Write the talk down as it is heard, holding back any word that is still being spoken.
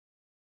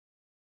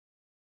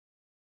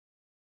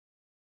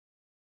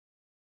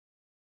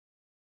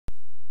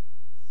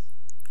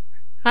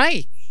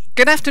Hi,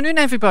 good afternoon,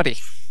 everybody.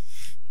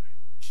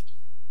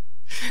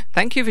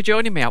 Thank you for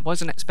joining me. I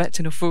wasn't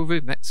expecting a full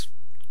room. That's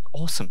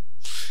awesome.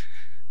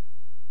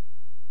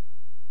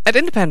 At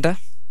Independer,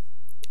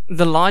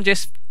 the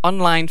largest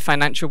online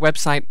financial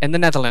website in the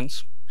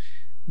Netherlands,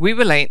 we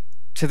relate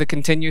to the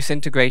continuous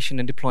integration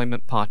and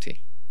deployment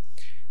party.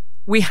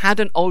 We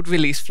had an old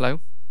release flow,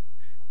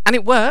 and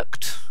it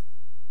worked.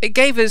 It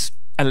gave us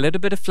a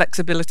little bit of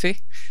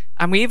flexibility,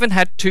 and we even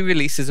had 2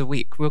 releases a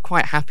week. We were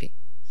quite happy.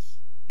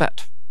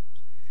 But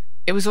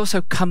it was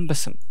also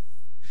cumbersome.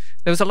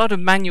 There was a lot of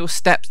manual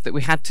steps that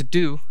we had to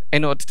do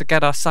in order to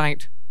get our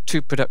site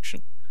to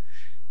production.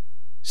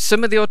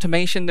 Some of the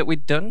automation that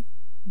we'd done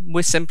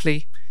was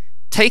simply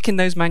taking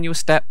those manual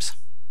steps,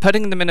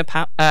 putting them in a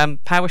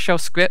PowerShell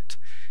script,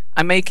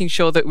 and making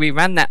sure that we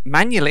ran that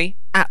manually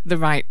at the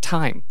right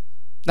time.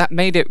 That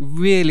made it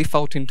really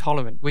fault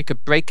intolerant. We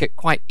could break it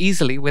quite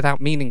easily without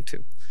meaning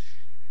to.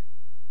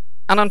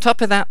 And on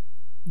top of that,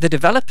 the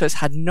developers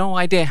had no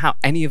idea how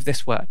any of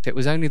this worked. It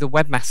was only the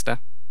webmaster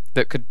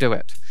that could do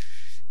it.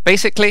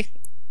 Basically,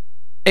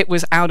 it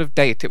was out of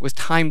date. It was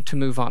time to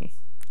move on.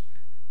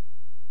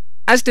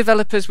 As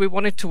developers, we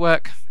wanted to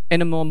work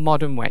in a more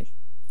modern way.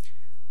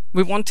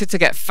 We wanted to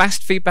get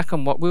fast feedback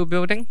on what we were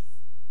building,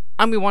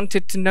 and we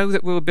wanted to know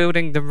that we were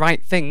building the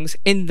right things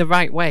in the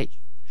right way.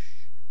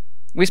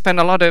 We spent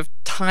a lot of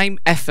time,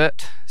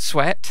 effort,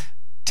 sweat,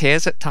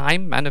 tears at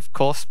time, and of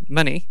course,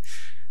 money,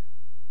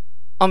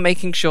 on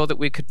making sure that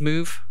we could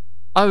move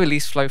our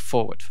release flow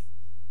forward.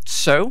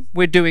 So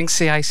we're doing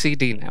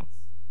CI/CD now.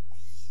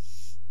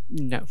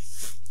 No.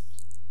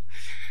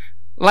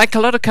 Like a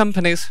lot of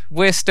companies,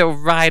 we're still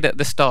right at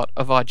the start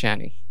of our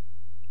journey.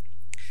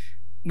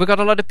 We've got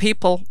a lot of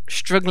people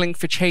struggling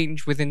for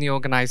change within the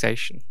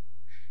organization.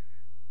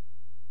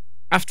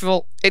 After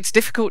all, it's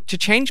difficult to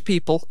change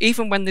people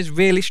even when there's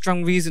really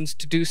strong reasons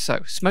to do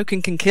so.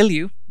 Smoking can kill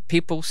you,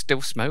 people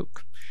still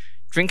smoke.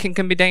 Drinking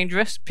can be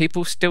dangerous,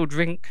 people still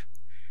drink.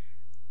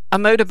 A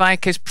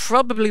motorbike is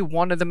probably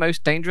one of the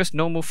most dangerous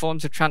normal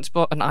forms of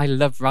transport, and I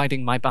love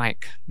riding my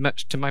bike,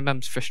 much to my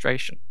mum's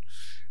frustration.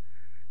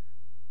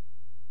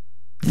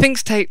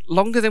 Things take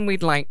longer than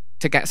we'd like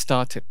to get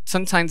started.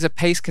 Sometimes the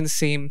pace can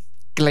seem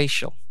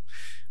glacial.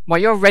 While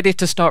you're ready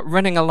to start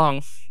running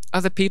along,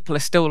 other people are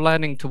still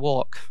learning to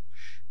walk.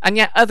 And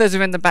yet others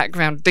are in the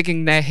background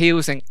digging their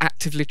heels and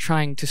actively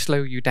trying to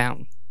slow you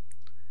down.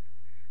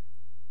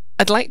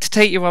 I'd like to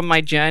take you on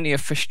my journey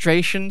of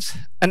frustrations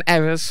and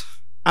errors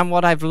and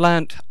what I've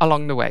learned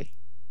along the way.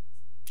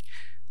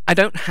 I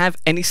don't have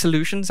any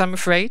solutions, I'm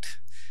afraid.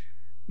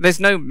 There's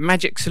no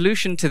magic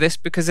solution to this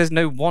because there's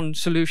no one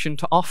solution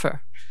to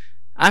offer.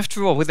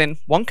 After all, within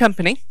one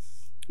company,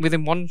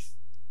 within one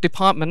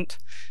department,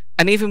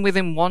 and even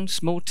within one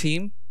small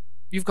team,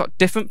 you've got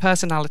different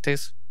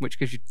personalities, which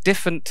gives you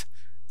different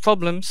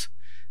problems,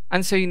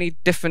 and so you need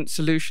different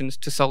solutions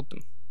to solve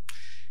them.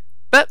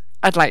 But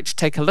I'd like to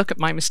take a look at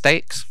my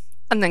mistakes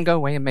and then go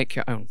away and make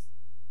your own.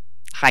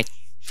 Hi,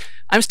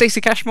 I'm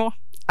Stacy Cashmore.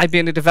 I've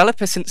been a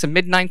developer since the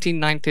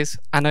mid-1990s,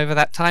 and over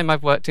that time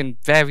I've worked in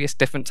various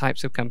different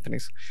types of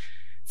companies.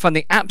 From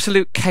the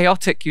absolute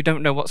chaotic, you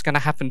don't know what's going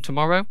to happen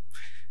tomorrow,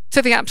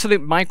 to the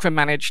absolute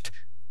micromanaged,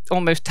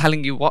 almost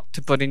telling you what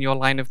to put in your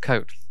line of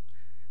code.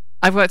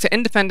 I've worked at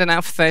Independer now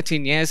for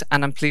 13 years,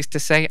 and I'm pleased to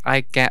say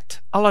I get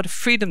a lot of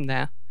freedom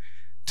there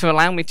to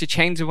allow me to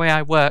change the way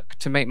I work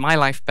to make my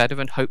life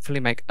better and hopefully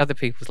make other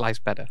people's lives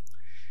better.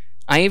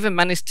 I even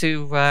managed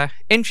to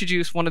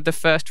introduce one of the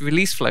first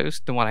release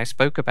flows, the one I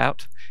spoke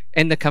about,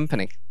 in the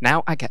company.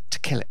 Now I get to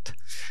kill it.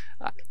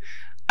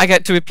 I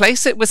get to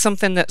replace it with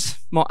something that's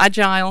more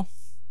agile,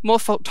 more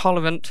fault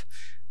tolerant,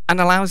 and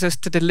allows us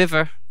to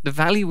deliver the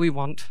value we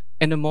want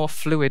in a more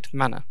fluid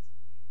manner.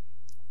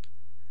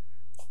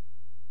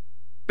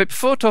 But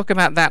before talking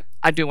about that,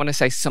 I do want to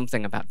say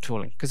something about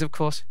tooling, because of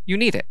course you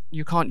need it.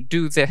 You can't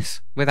do this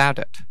without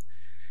it.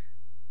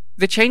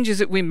 The changes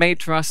that we made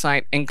to our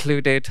site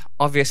included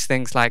obvious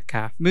things like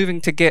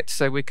moving to Git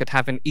so we could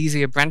have an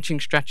easier branching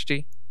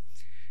strategy,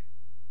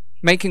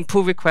 making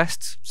pull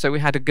requests so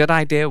we had a good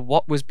idea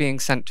what was being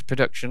sent to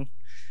production,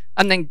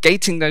 and then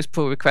gating those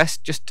pull requests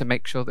just to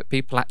make sure that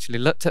people actually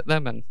looked at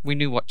them and we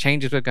knew what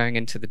changes were going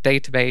into the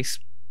database,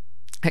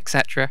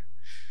 etc.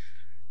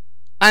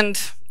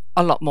 And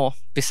a lot more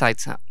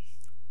besides that.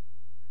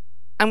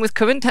 And with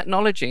current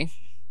technology,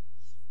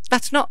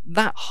 that's not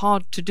that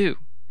hard to do.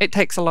 It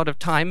takes a lot of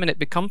time and it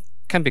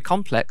can be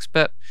complex,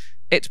 but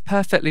it's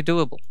perfectly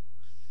doable.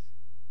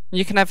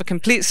 You can have a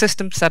complete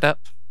system set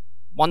up,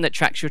 one that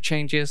tracks your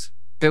changes,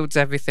 builds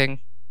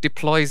everything,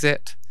 deploys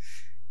it,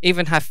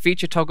 even have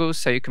feature toggles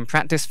so you can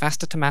practice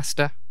faster to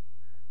master,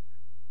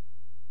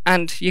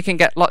 and you can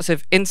get lots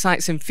of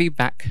insights and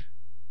feedback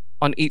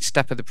on each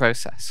step of the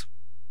process.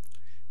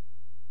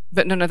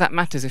 But none of that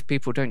matters if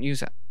people don't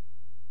use it.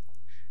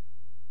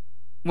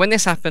 When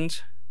this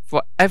happens,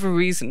 for whatever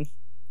reason,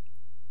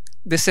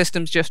 the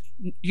system's just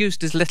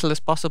used as little as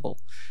possible.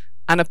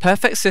 And a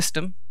perfect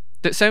system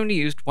that's only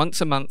used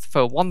once a month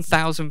for a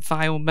 1,000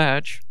 file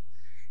merge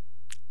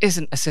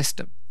isn't a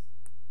system.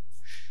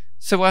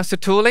 So whilst the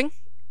tooling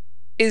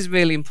is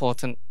really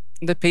important.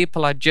 The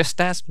people are just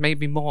as,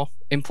 maybe more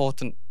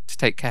important to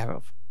take care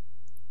of.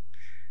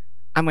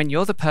 And when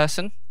you're the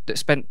person that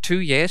spent 2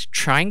 years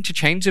trying to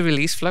change the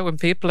release flow and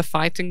people are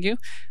fighting you,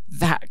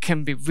 that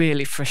can be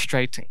really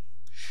frustrating.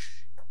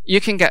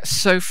 You can get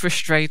so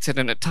frustrated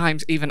and at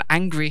times even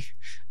angry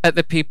at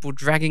the people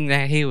dragging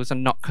their heels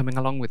and not coming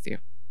along with you.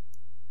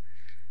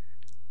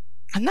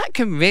 And that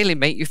can really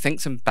make you think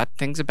some bad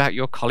things about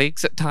your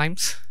colleagues at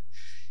times.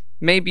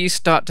 Maybe you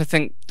start to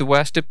think the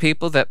worst of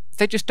people, that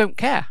they just don't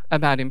care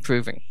about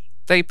improving.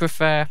 They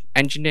prefer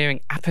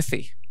engineering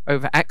apathy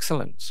over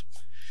excellence.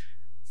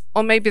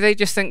 Or maybe they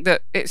just think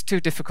that it's too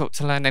difficult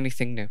to learn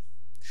anything new.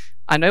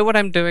 I know what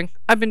I'm doing.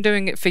 I've been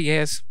doing it for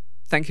years.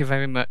 Thank you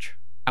very much.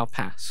 I'll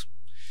pass.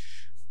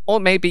 Or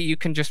maybe you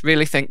can just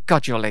really think,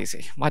 God, you're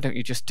lazy. Why don't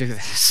you just do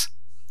this?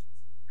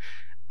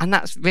 And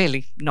that's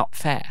really not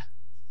fair.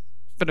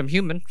 But I'm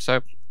human,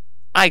 so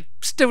I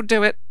still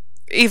do it,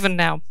 even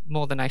now,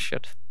 more than I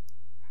should.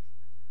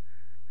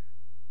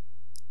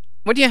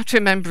 What you have to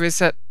remember is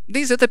that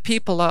these other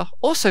people are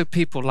also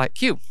people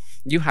like you.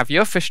 You have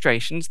your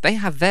frustrations, they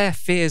have their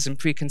fears and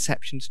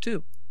preconceptions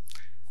too.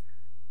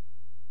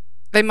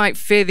 They might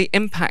fear the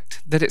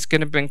impact that it's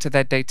going to bring to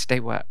their day-to-day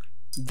work.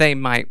 They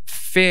might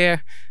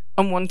fear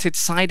unwanted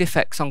side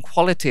effects on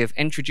quality of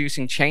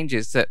introducing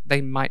changes that they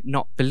might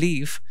not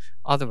believe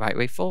are the right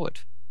way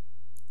forward.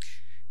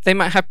 They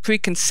might have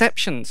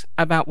preconceptions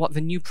about what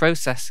the new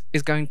process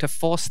is going to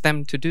force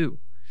them to do.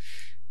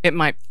 It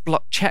might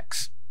block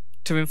checks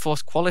to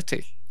enforce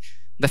quality.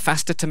 The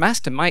faster to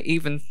master might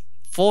even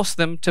force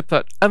them to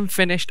put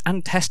unfinished,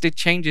 untested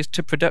changes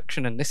to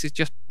production, and this is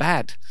just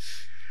bad.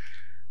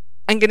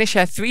 I'm going to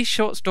share 3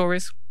 short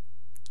stories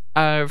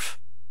of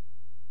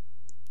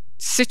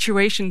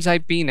situations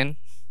I've been in,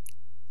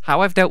 how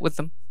I've dealt with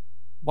them,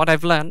 what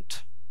I've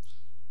learnt,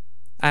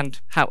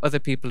 and how other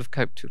people have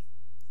coped too.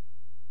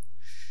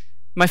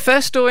 My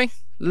first story,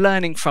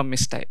 learning from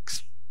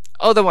mistakes,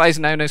 otherwise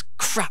known as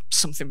crap,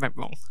 something went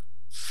wrong.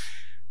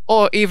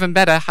 Or even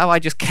better, how I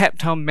just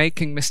kept on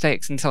making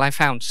mistakes until I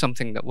found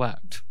something that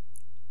worked.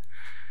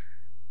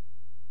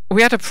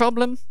 We had a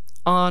problem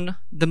on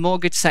the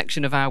mortgage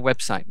section of our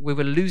website. We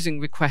were losing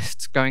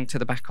requests going to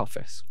the back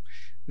office.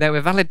 There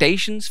were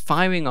validations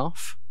firing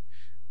off,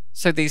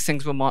 so these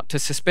things were marked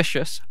as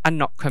suspicious and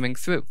not coming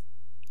through.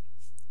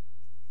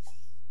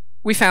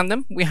 We found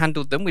them, we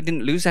handled them, we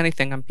didn't lose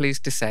anything, I'm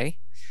pleased to say,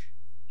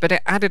 but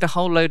it added a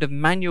whole load of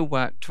manual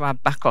work to our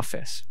back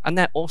office, and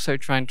they're also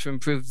trying to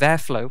improve their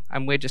flow,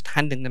 and we're just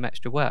handing them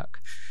extra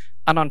work.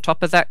 And on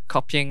top of that,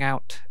 copying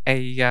out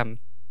a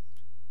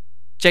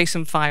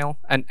JSON file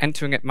and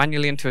entering it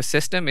manually into a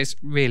system is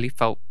really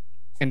fault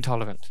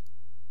intolerant.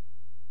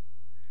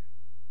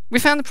 We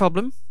found the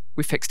problem,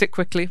 we fixed it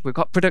quickly, we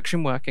got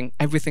production working,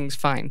 everything's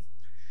fine.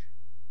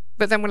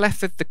 But then we're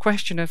left with the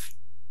question of,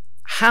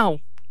 how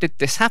did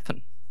this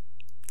happen?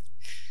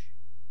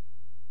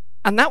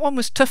 And that one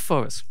was tough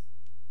for us,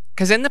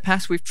 because in the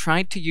past we've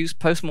tried to use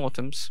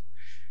postmortems,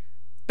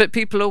 but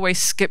people always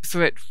skip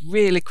through it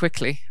really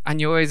quickly,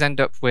 and you always end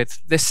up with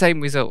the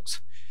same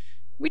results.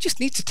 We just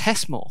need to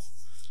test more.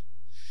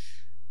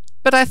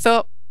 But I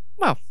thought,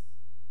 well,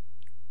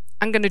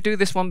 I'm going to do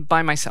this one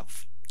by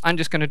myself. I'm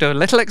just going to do a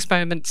little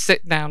experiment,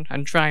 sit down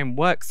and try and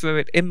work through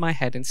it in my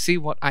head and see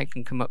what I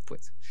can come up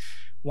with.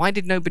 Why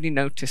did nobody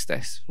notice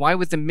this? Why,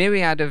 with the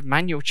myriad of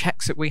manual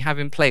checks that we have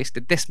in place,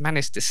 did this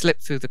manage to slip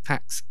through the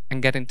cracks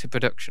and get into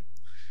production?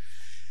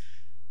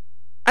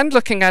 And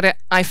looking at it,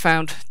 I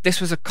found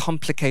this was a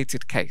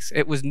complicated case.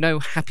 It was no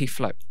happy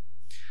flow.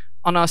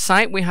 On our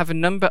site, we have a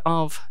number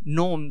of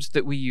norms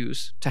that we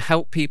use to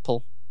help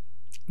people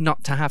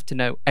not to have to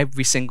know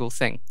every single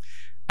thing.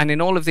 And in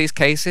all of these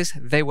cases,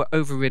 they were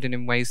overridden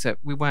in ways that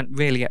we weren't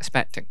really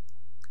expecting.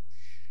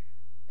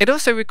 It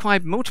also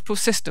required multiple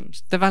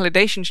systems. The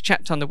validations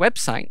checked on the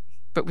website,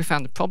 but we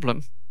found the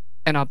problem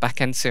in our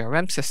back-end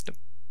CRM system.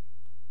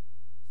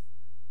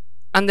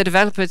 And the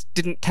developers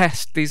didn't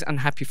test these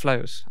unhappy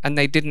flows, and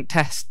they didn't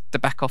test the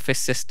back-office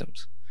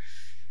systems.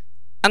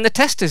 And the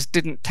testers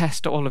didn't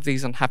test all of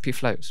these unhappy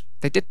flows.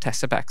 They did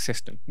test the back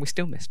system. We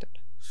still missed it.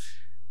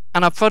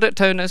 And our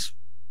product owners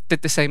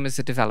did the same as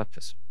the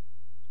developers.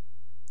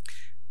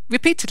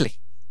 Repeatedly,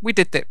 we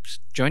did this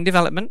during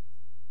development,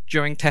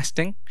 during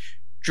testing,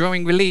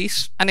 during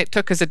release, and it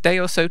took us a day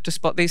or so to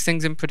spot these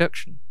things in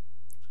production.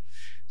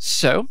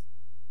 So,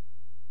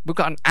 we've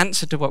got an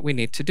answer to what we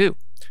need to do.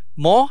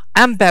 More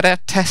and better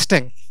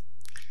testing.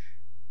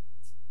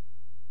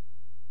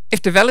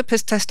 If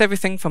developers test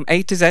everything from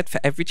A to Z for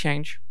every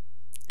change,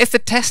 if the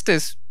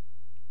testers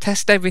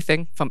test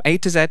everything from A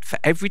to Z for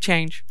every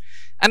change,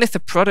 and if the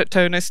product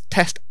owners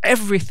test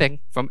everything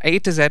from A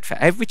to Z for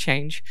every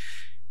change,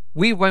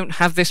 we won't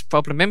have this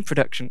problem in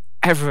production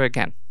ever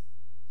again.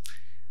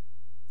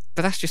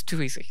 But that's just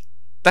too easy.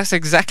 That's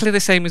exactly the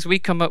same as we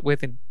come up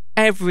with in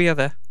every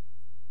other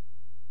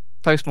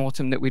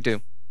postmortem that we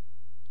do.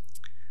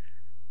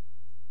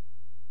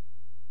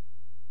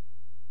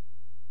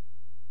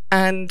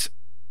 And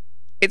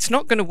it's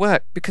not going to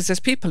work because there's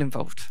people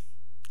involved,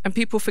 and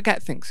people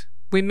forget things.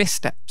 We miss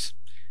steps.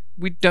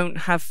 We don't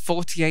have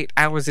 48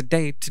 hours a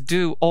day to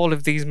do all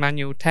of these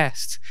manual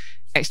tests.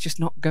 It's just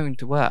not going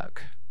to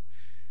work.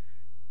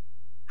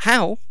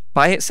 How,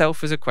 by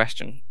itself as a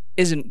question,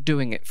 isn't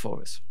doing it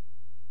for us.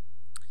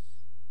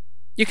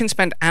 You can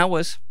spend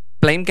hours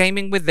blame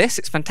gaming with this.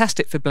 It's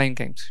fantastic for blame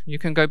games. You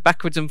can go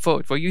backwards and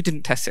forwards. Well, you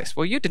didn't test this.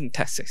 Well, you didn't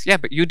test this. Yeah,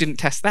 but you didn't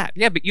test that.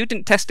 Yeah, but you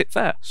didn't test it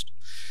first.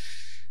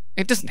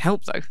 It doesn't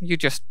help, though. You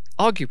just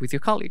argue with your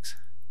colleagues.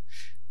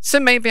 So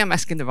maybe I'm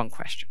asking the wrong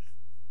question.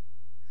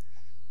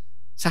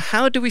 So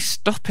how do we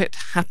stop it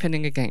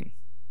happening again?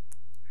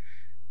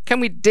 Can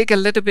we dig a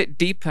little bit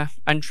deeper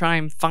and try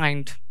and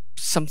find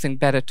something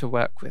better to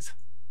work with?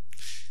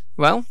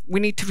 Well, we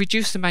need to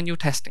reduce the manual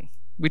testing.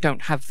 We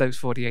don't have those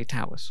 48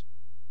 hours.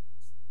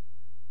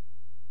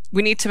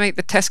 We need to make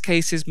the test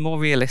cases more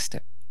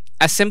realistic.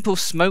 A simple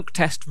smoke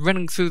test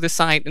running through the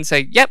site and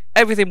say, yep,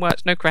 everything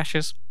works, no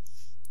crashes,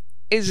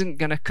 isn't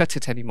going to cut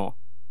it anymore.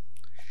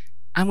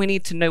 And we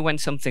need to know when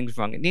something's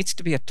wrong. It needs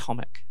to be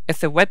atomic. If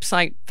the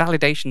website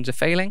validations are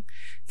failing,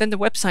 then the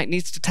website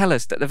needs to tell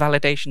us that the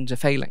validations are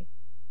failing.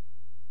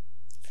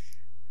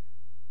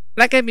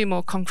 That gave me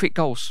more concrete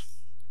goals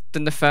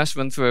than the first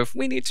run through of,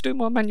 we need to do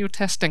more manual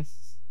testing.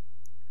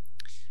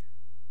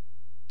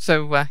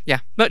 So yeah,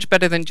 much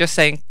better than just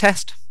saying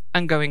test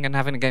and going and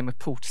having a game of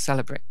pool to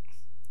celebrate.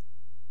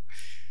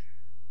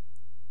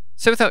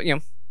 So we thought,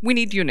 we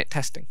need unit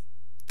testing.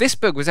 This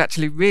bug was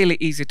actually really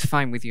easy to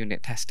find with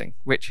unit testing,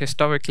 which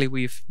historically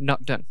we've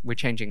not done. We're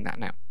changing that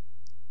now.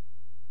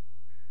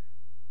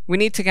 We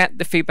need to get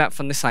the feedback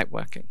from the site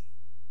working.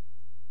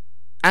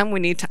 And we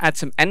need to add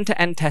some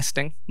end-to-end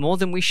testing, more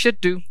than we should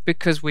do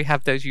because we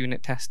have those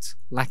unit tests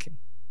lacking.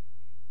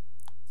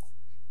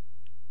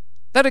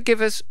 That'll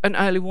give us an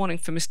early warning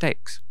for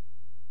mistakes.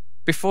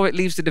 Before it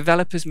leaves the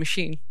developer's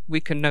machine, we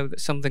can know that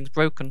something's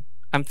broken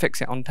and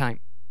fix it on time.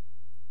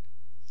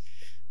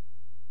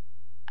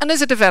 And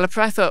as a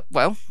developer, I thought,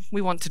 well,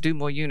 we want to do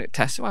more unit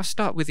tests, so I'll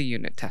start with a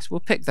unit test.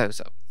 We'll pick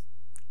those up.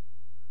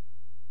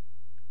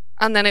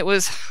 And then it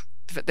was,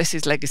 but this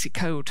is legacy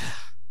code.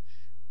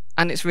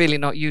 And it's really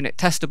not unit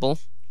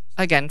testable,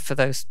 again, for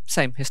those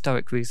same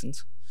historic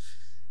reasons.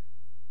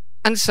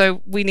 And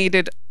so we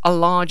needed a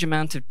large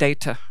amount of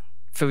data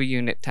for a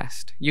unit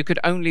test. You could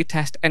only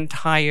test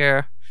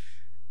entire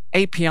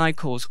API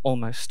calls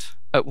almost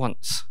at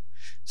once.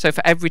 So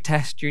for every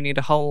test, you need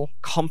a whole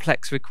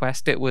complex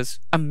request. It was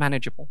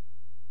unmanageable.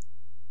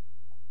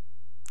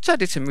 So I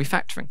did some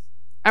refactoring.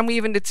 And we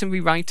even did some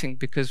rewriting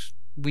because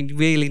we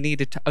really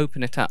needed to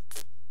open it up.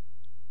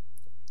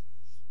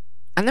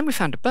 And then we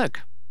found a bug.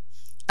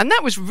 And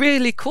that was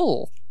really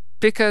cool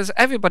because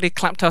everybody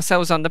clapped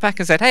ourselves on the back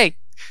and said, hey,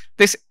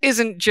 this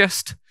isn't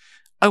just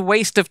a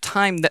waste of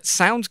time that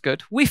sounds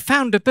good. We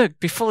found a bug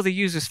before the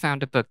users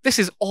found a bug. This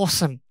is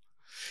awesome.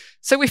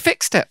 So we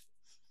fixed it.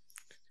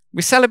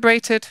 We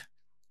celebrated,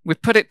 we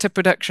put it to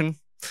production,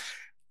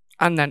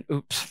 and then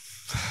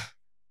oops.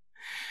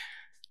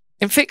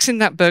 In fixing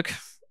that bug,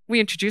 we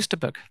introduced a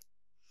bug.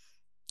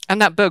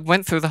 And that bug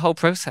went through the whole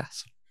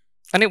process.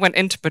 And it went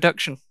into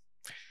production.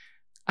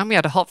 And we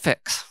had a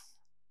hotfix.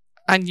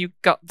 And you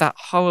got that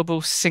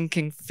horrible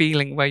sinking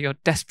feeling where you're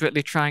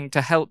desperately trying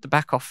to help the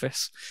back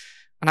office.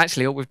 And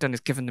actually all we've done is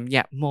given them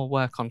yet more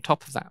work on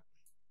top of that.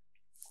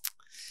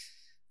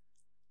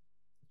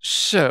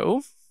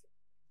 So,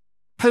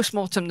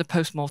 post-mortem, the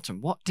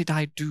post-mortem. What did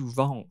I do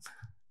wrong?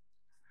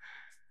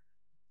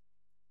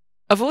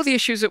 Of all the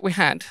issues that we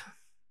had,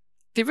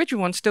 the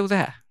original one's still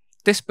there.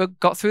 This bug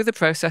got through the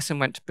process and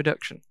went to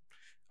production.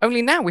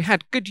 Only now we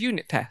had good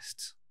unit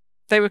tests.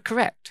 They were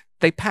correct.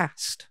 They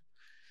passed.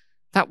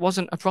 That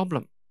wasn't a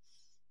problem.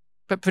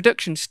 But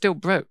production still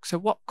broke, so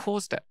what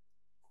caused it?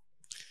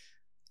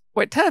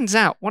 Well, it turns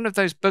out one of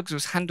those bugs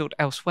was handled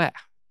elsewhere.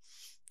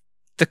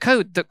 The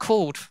code that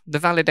called the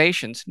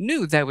validations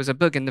knew there was a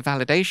bug in the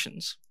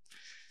validations,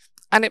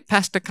 and it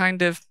passed a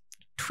kind of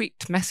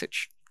tweaked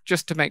message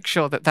just to make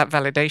sure that that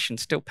validation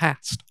still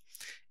passed.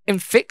 In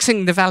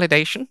fixing the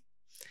validation,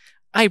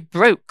 I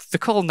broke the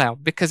call now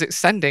because it's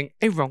sending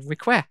a wrong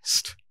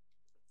request.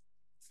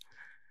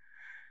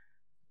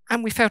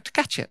 And we failed to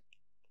catch it.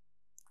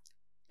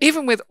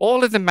 Even with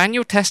all of the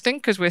manual testing,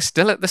 because we're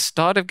still at the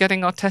start of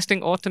getting our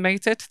testing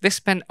automated, this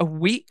spent a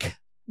week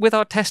with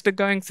our tester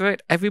going through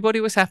it. Everybody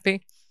was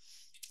happy.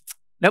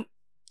 Nope,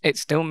 it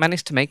still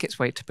managed to make its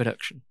way to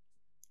production.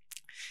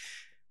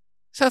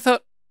 So I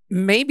thought,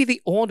 maybe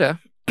the order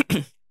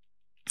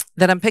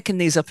that I'm picking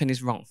these up in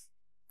is wrong.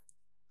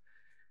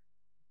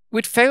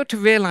 We'd failed to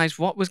realize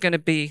what was going to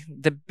be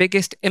the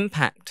biggest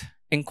impact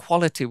in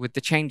quality with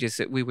the changes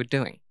that we were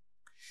doing.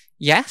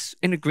 Yes,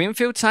 in a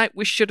greenfield site,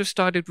 we should have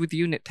started with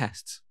unit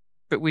tests,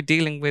 but we're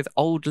dealing with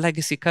old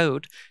legacy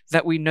code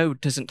that we know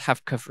doesn't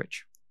have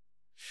coverage.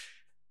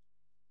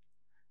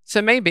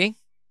 So maybe,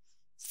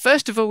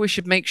 first of all, we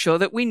should make sure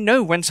that we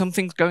know when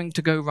something's going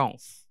to go wrong.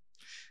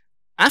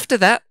 After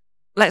that,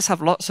 let's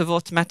have lots of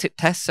automatic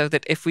tests so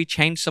that if we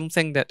change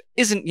something that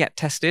isn't yet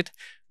tested,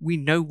 we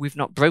know we've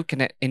not broken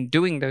it in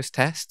doing those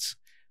tests,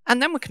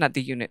 And then we can add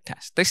the unit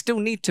test. They still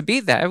need to be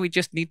there. We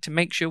just need to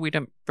make sure we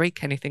don't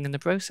break anything in the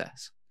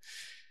process.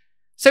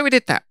 So we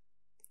did that.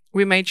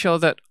 We made sure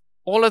that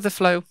all of the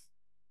flow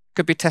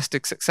could be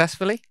tested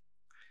successfully.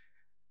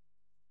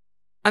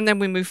 And then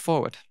we move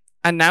forward.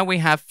 And now we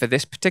have, for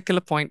this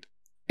particular point,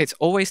 it's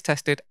always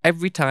tested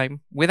every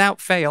time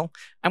without fail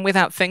and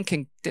without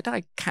thinking, did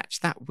I catch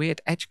that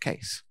weird edge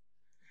case?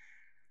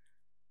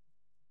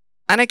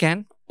 And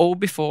again, all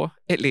before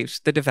it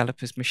leaves the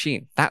developer's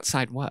machine. That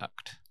side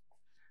worked.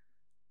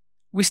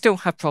 We still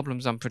have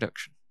problems on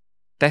production.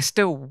 There's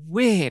still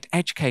weird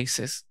edge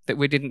cases that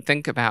we didn't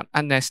think about,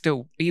 and there's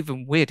still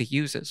even weirder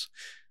users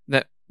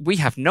that we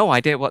have no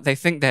idea what they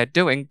think they're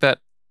doing, but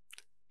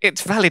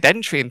it's valid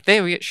entry. In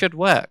theory, it should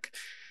work.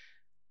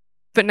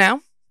 But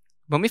now,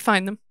 when we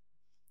find them,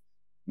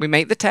 we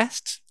make the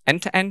tests,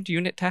 end-to-end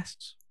unit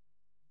tests,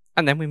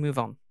 and then we move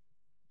on.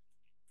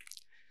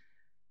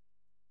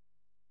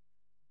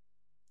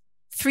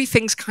 3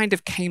 things kind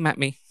of came at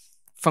me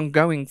from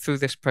going through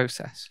this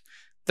process.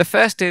 The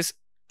first is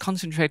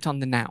concentrate on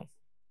the now.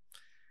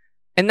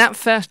 In that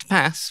first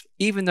pass,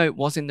 even though it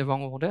was in the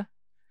wrong order,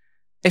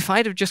 if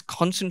I'd have just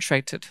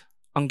concentrated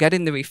on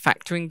getting the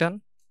refactoring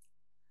done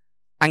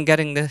and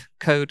getting the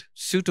code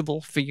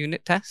suitable for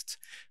unit tests,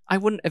 I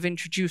wouldn't have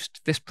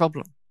introduced this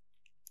problem.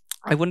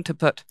 I wouldn't have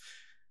put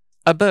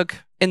a bug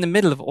in the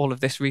middle of all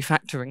of this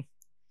refactoring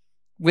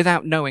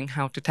without knowing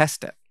how to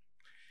test it.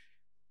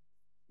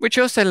 Which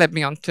also led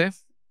me on to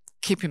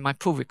keeping my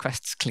pull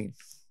requests clean.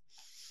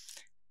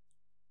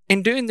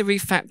 In doing the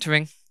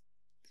refactoring,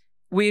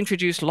 we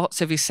introduced lots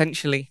of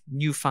essentially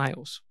new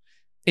files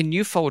in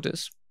new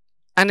folders.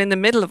 And in the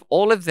middle of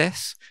all of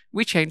this,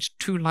 we changed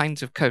 2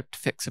 lines of code to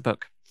fix a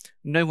bug.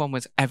 No one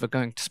was ever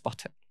going to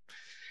spot it.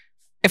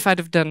 If I'd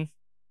have done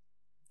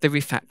the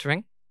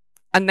refactoring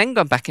and then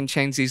gone back and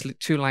changed these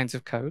 2 lines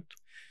of code,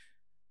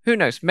 who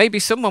knows, maybe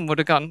someone would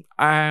have gone,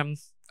 are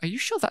you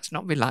sure that's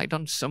not relied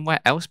on somewhere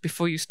else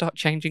before you start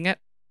changing it?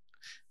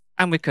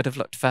 And we could have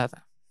looked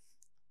further.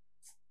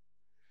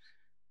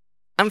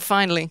 And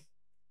finally,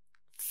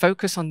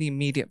 focus on the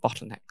immediate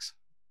bottlenecks.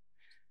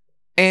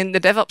 In the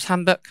DevOps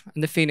Handbook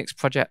and the Phoenix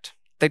Project,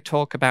 they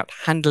talk about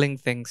handling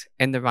things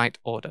in the right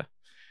order.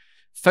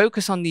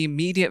 Focus on the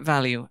immediate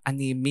value and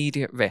the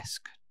immediate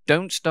risk.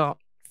 Don't start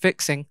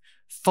fixing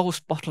false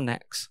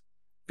bottlenecks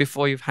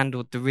before you've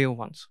handled the real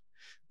ones.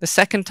 The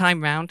second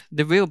time round,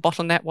 the real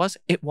bottleneck was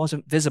it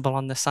wasn't visible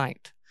on the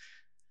site.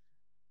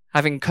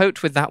 Having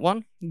coped with that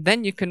one,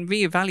 then you can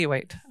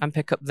reevaluate and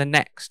pick up the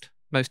next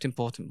most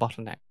important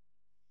bottleneck.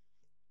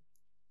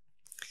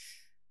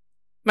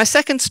 My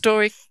second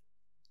story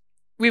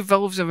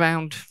revolves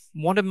around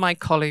one of my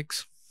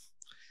colleagues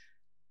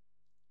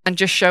and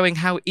just showing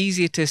how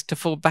easy it is to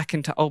fall back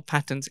into old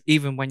patterns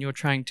even when you're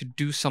trying to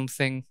do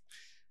something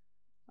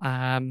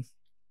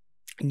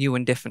new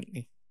and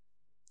differently.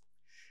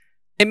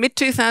 In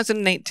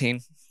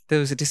mid-2018, there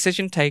was a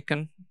decision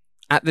taken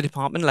at the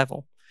department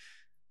level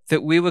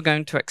that we were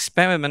going to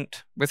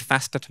experiment with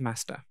faster to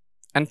master.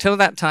 Until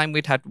that time,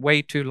 we'd had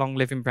way too long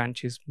living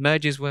branches.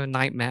 Merges were a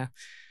nightmare.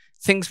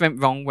 Things went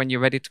wrong when you're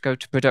ready to go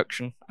to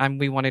production, and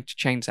we wanted to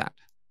change that.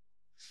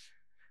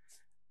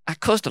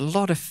 That caused a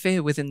lot of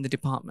fear within the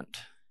department.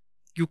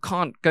 You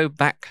can't go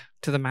back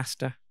to the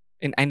master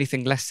in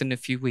anything less than a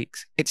few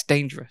weeks. It's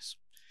dangerous.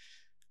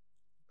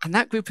 And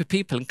that group of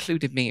people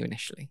included me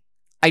initially.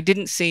 I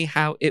didn't see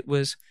how it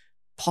was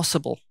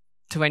possible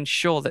to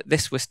ensure that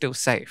this was still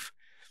safe.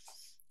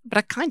 But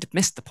I kind of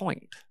missed the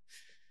point.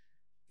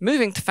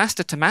 Moving to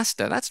faster to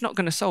master, that's not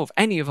going to solve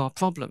any of our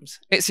problems.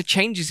 It's the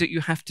changes that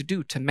you have to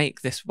do to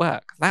make this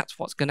work. That's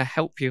what's going to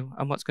help you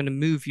and what's going to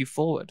move you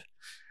forward.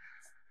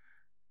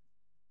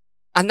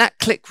 And that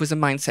click was a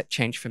mindset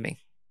change for me.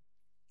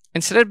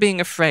 Instead of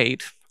being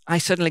afraid, I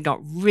suddenly got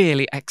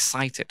really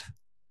excited.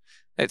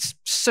 It's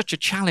such a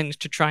challenge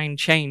to try and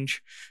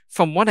change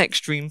from one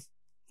extreme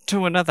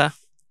to another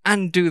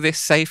and do this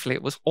safely.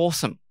 It was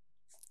awesome.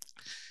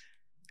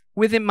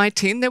 Within my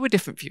team, there were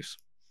different views.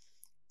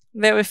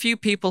 There were a few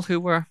people who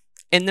were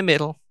in the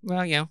middle.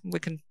 Well, yeah, we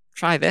can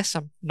try this.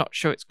 I'm not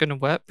sure it's going to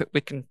work, but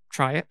we can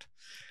try it.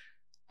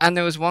 And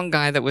there was one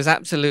guy that was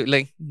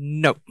absolutely,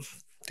 no,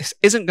 this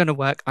isn't going to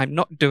work. I'm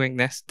not doing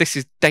this. This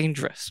is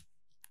dangerous.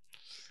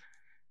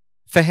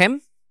 For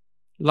him,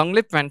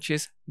 long-lived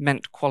branches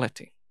meant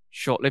quality.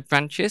 Short-lived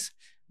branches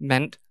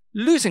meant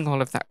losing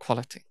all of that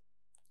quality.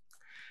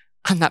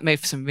 And that made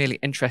for some really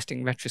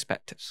interesting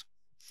retrospectives.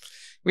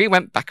 We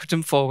went backwards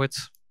and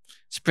forwards,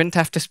 sprint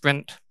after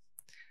sprint.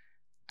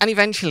 And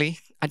eventually,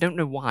 I don't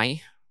know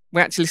why,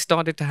 we actually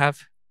started to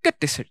have good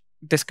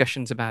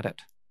discussions about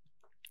it.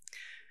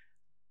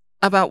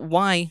 About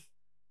why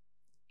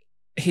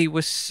he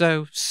was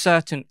so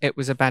certain it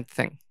was a bad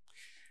thing.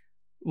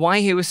 Why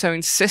he was so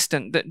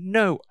insistent that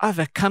no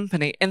other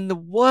company in the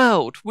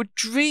world would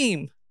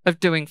dream of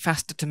doing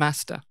faster to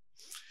master.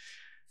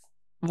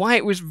 Why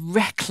it was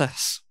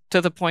reckless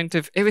to the point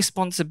of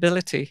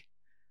irresponsibility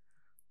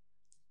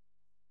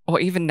or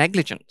even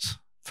negligence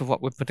for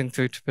what we're putting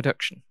through to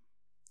production.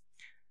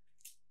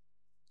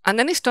 And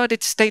then he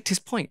started to state his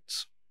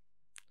points.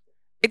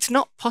 It's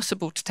not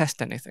possible to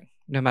test anything,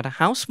 no matter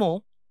how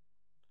small,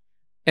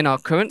 in our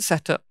current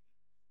setup,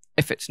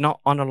 if it's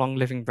not on a long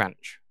living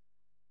branch.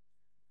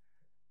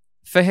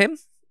 For him,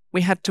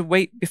 we had to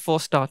wait before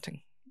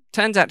starting.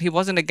 Turns out he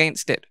wasn't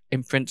against it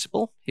in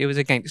principle, he was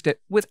against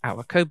it with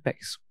our code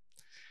base.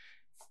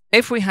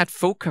 If we had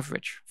full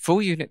coverage,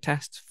 full unit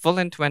tests, full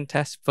end-to-end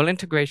tests, full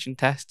integration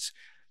tests,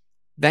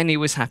 then he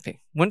was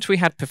happy. Once we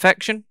had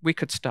perfection, we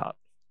could start.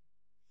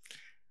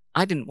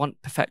 I didn't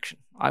want perfection.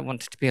 I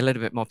wanted to be a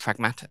little bit more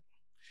pragmatic.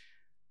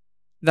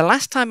 The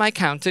last time I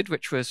counted,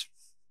 which was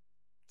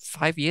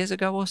 5 years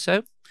ago or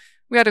so,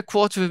 we had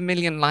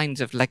 250,000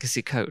 lines of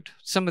legacy code.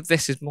 Some of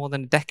this is more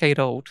than a decade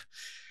old,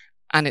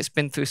 and it's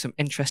been through some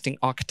interesting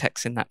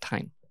architects in that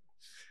time.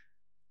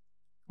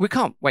 We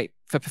can't wait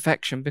for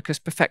perfection because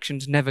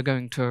perfection's never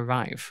going to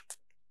arrive.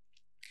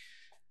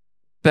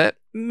 But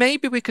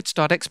maybe we could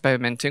start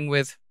experimenting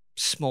with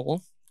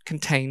small,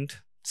 contained,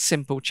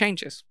 simple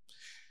changes.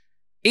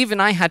 Even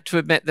I had to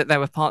admit that there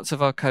were parts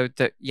of our code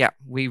that, yeah,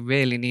 we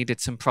really needed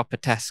some proper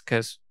tests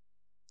because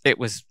it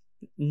was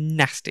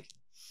nasty.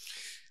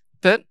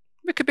 But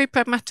we could be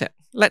pragmatic.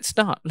 Let's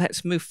start.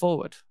 Let's move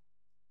forward.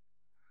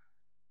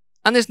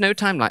 And there's no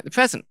time like the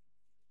present.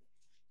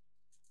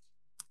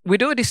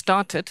 We'd already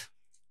started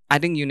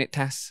adding unit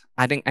tests,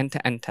 adding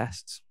end-to-end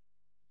tests.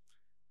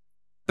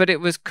 But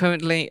it was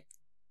currently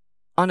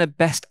on a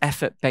best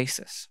effort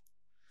basis.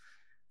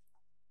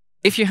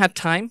 If you had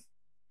time,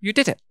 you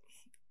did it.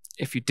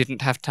 If you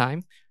didn't have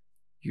time,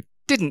 you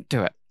didn't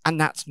do it. And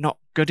that's not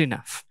good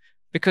enough.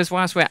 Because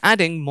whilst we're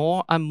adding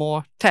more and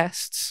more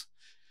tests,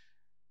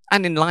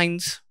 and in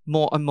lines,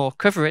 more and more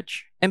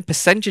coverage, in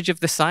percentage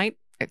of the site,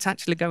 it's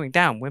actually going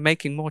down. We're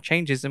making more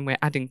changes than we're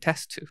adding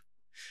tests to.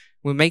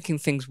 We're making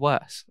things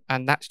worse,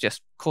 and that's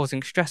just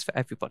causing stress for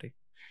everybody.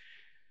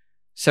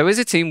 So as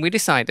a team, we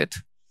decided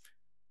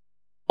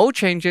all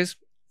changes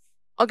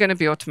are going to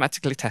be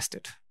automatically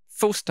tested.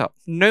 Full stop.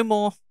 No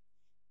more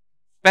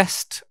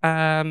best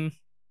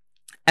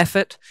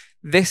effort.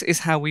 This is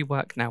how we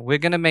work now. We're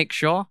going to make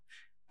sure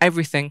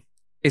everything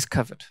is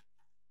covered.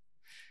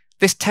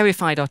 This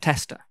terrified our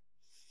tester.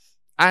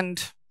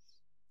 And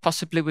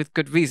possibly with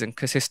good reason,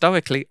 because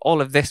historically, all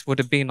of this would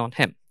have been on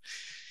him.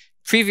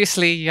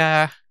 Previously,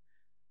 our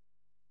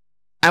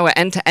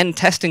end-to-end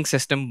testing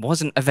system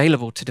wasn't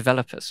available to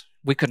developers.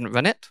 We couldn't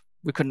run it,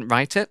 we couldn't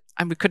write it,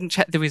 and we couldn't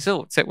check the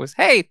results. It was,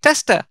 hey,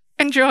 tester,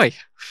 enjoy.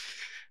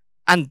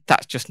 And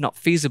that's just not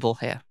feasible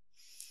here.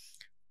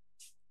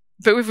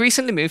 But we've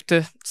recently moved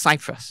to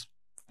Cypress,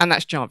 and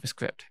that's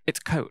JavaScript.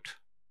 It's code,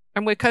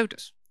 and we're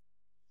coders.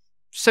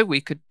 So we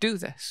could do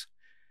this.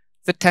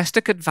 The tester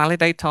could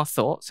validate our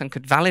thoughts and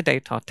could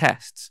validate our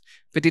tests,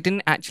 but he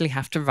didn't actually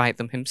have to write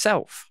them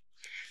himself.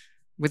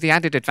 With the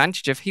added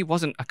advantage of he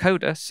wasn't a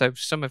coder, so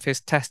some of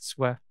his tests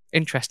were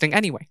interesting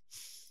anyway.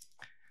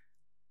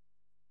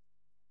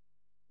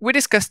 We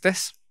discussed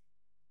this.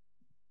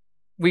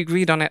 We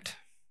agreed on it.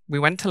 We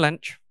went to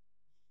lunch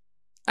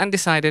and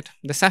decided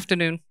this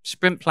afternoon,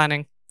 sprint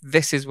planning,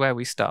 this is where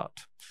we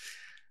start.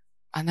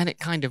 And then it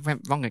kind of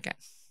went wrong again.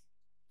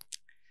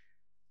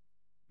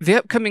 The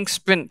upcoming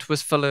sprint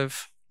was full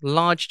of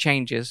large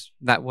changes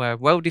that were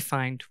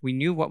well-defined. We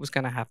knew what was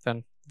going to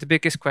happen. The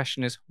biggest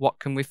question is, what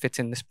can we fit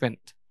in the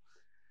sprint?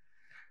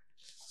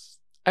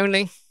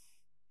 Only,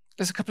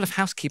 there's a couple of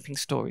housekeeping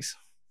stories.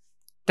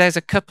 There's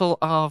a couple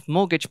of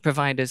mortgage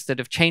providers that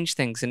have changed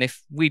things, and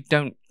if we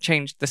don't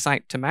change the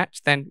site to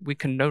match, then we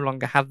can no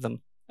longer have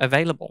them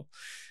available.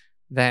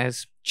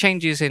 There's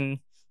changes in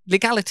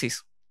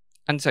legalities,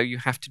 and so you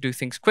have to do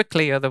things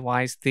quickly,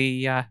 otherwise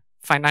the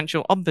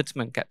financial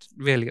ombudsman gets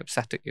really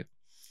upset at you.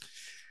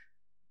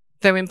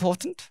 They're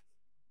important.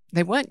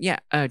 They weren't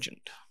yet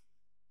urgent.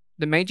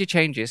 The major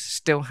changes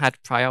still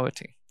had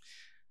priority.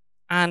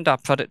 And our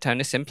product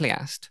owner simply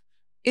asked,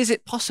 is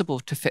it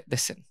possible to fit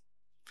this in?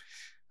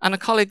 And a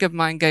colleague of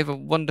mine gave a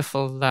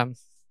wonderful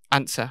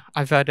answer.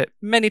 I've heard it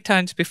many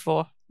times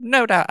before.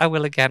 No doubt I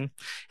will again.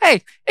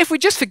 Hey, if we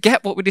just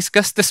forget what we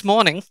discussed this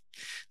morning,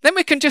 then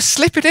we can just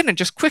slip it in and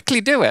just quickly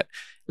do it.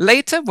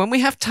 Later, when we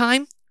have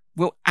time,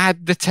 we'll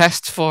add the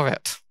tests for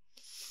it.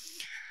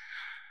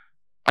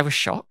 I was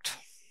shocked,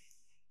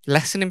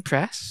 less than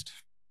impressed,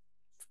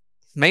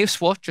 may have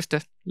swore just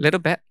a little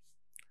bit.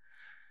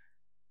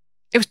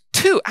 It was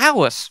 2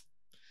 hours.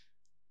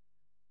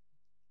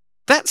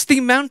 That's the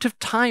amount of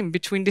time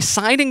between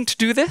deciding to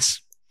do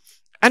this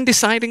and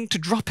deciding to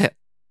drop it.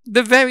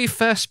 The very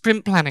first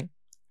sprint planning.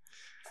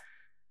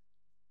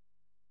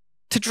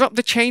 To drop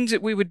the change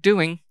that we were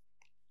doing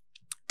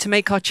to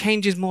make our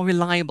changes more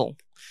reliable,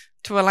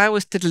 to allow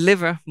us to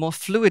deliver more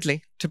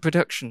fluidly to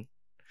production.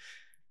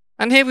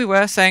 And here we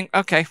were saying,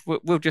 okay,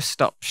 we'll just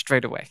stop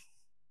straight away.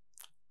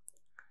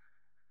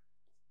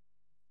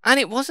 And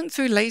it wasn't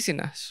through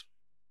laziness.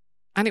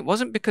 And it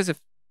wasn't because of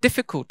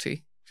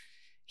difficulty.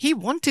 He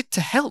wanted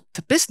to help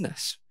the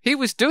business. He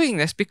was doing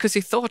this because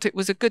he thought it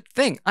was a good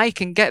thing. I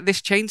can get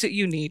this change that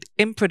you need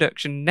in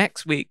production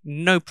next week,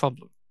 no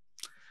problem.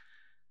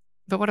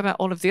 But what about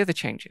all of the other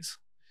changes?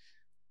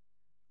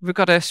 We've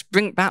got a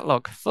sprint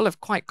backlog full of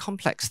quite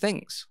complex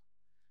things.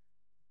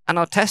 And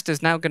our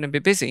tester's now going to be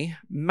busy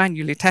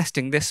manually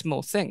testing this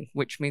small thing,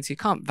 which means he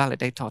can't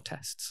validate our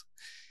tests,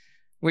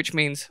 which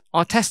means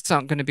our tests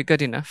aren't going to be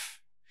good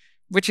enough,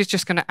 which is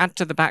just going to add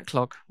to the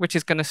backlog, which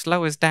is going to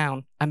slow us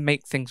down and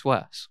make things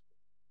worse.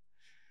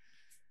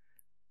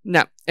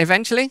 Now,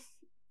 eventually,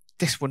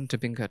 this wouldn't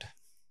have been good.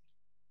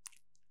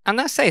 And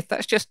that's safe.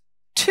 That's just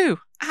 2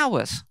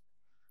 hours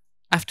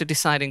after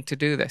deciding to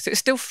do this. It's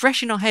still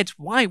fresh in our heads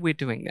why we're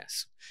doing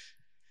this.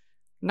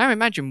 Now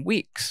imagine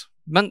weeks,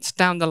 months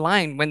down the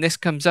line when this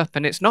comes up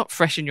and it's not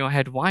fresh in your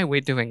head why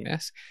we're doing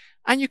this,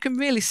 and you can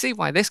really see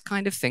why this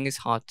kind of thing is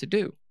hard to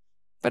do.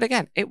 But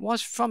again, it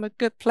was from a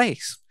good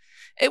place.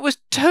 It was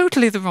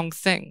totally the wrong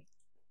thing,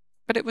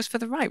 but it was for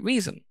the right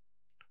reason.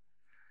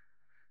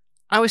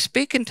 I was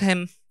speaking to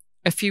him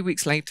a few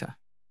weeks later,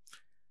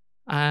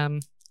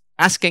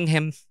 asking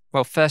him,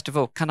 well, first of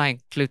all, can I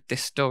include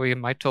this story in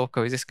my talk,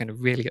 or is this going to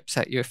really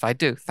upset you if I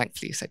do?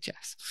 Thankfully, he said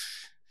yes.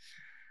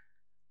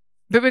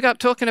 But we got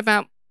talking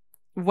about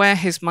where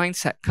his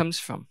mindset comes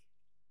from.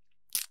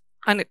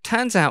 And it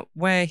turns out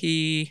where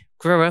he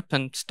grew up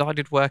and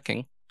started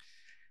working,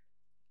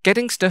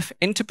 getting stuff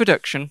into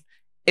production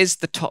is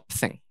the top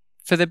thing.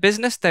 For the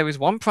business, there is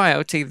one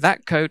priority,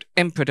 that code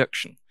in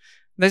production.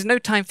 There's no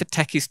time for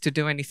techies to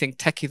do anything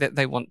techie that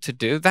they want to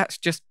do. That's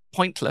just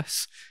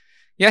pointless.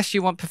 Yes,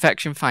 you want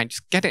perfection, fine.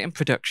 Just get it in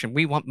production.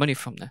 We want money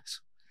from this.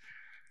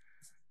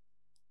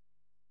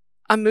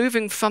 I'm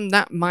moving from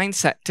that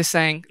mindset to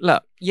saying,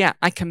 look, yeah,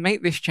 I can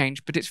make this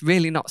change, but it's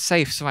really not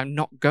safe, so I'm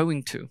not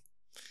going to.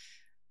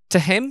 To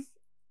him,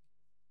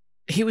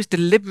 he was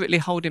deliberately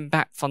holding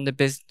back from the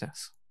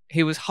business.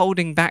 He was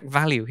holding back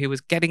value. He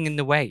was getting in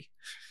the way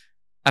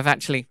of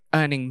actually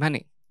earning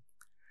money.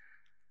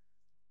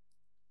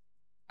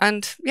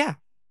 And yeah,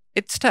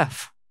 it's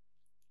tough.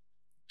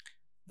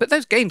 But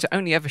those gains are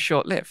only ever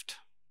short-lived.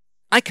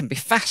 I can be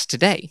fast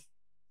today,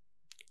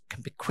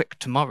 can be quick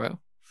tomorrow.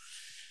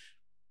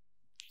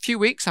 A few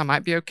weeks, I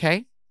might be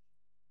okay.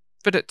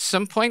 But at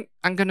some point,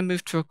 I'm going to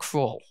move to a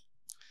crawl.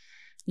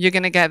 You're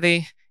going to get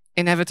the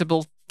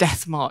inevitable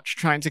death march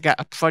trying to get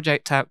a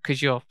project out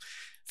because you're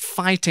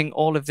fighting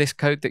all of this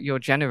code that you're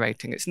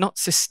generating. It's not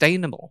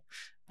sustainable.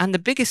 And the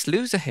biggest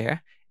loser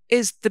here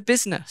is the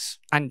business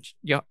and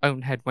your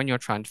own head when you're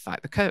trying to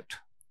fight the code.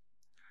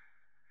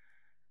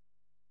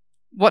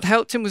 What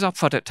helped him was our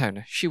product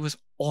owner. She was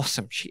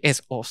awesome. She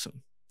is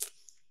awesome.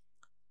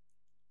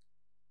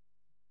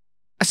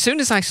 As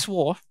soon as I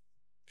swore,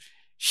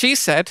 she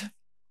said,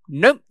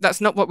 nope, that's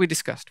not what we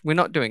discussed. We're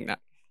not doing that.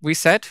 We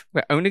said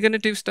we're only going to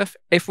do stuff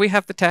if we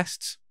have the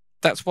tests.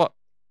 That's what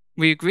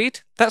we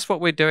agreed. That's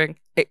what we're doing.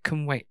 It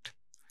can wait.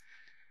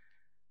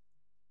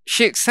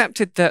 She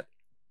accepted that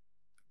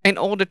in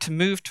order to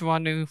move to our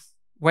new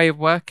way of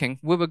working,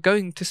 we were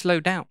going to slow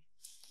down.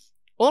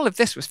 All of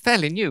this was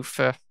fairly new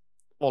for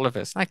all of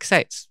us. Like I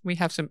say, we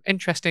have some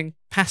interesting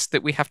past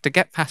that we have to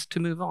get past to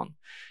move on.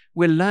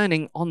 We're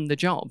learning on the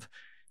job.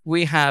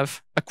 We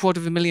have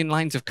 250,000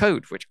 lines of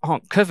code which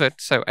aren't covered,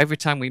 so every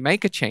time we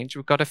make a change,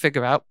 we've got to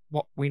figure out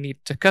what we need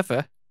to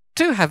cover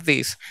to have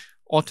these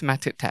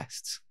automatic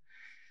tests.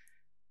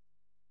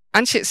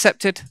 And she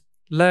accepted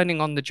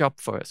learning on the job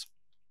for us.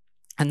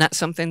 And that's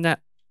something that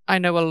I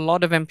know a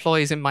lot of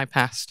employees in my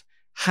past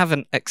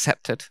haven't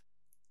accepted.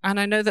 And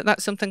I know that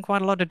that's something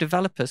quite a lot of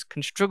developers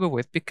can struggle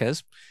with,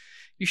 because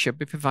you should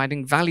be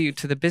providing value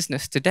to the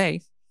business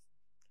today,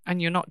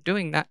 and you're not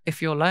doing that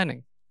if you're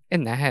learning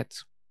in their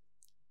heads.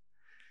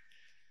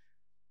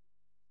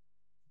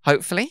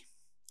 Hopefully,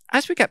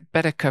 as we get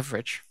better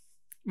coverage,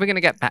 we're going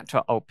to get back to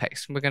our old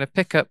pace. We're going to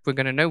pick up, we're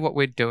going to know what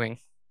we're doing,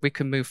 we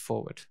can move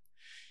forward.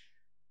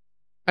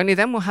 Only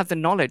then we'll have the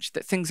knowledge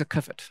that things are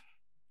covered,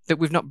 that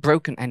we've not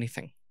broken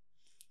anything,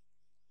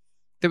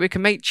 that we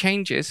can make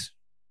changes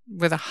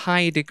with a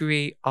high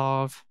degree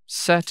of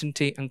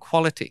certainty and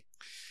quality.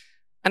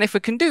 And if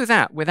we can do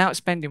that without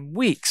spending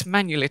weeks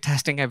manually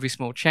testing every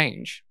small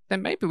change,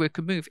 then maybe we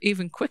could move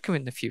even quicker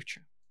in the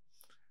future.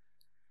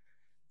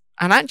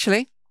 And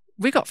actually,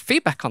 we got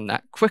feedback on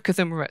that quicker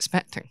than we were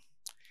expecting.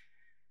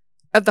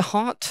 At the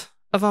heart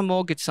of our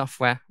mortgage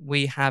software,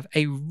 we have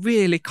a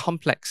really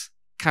complex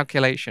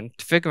calculation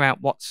to figure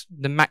out what's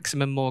the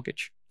maximum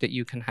mortgage that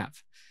you can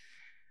have.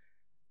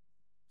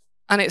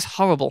 And it's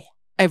horrible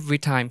every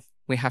time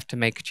we have to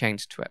make a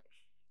change to it.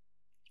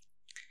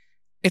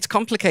 It's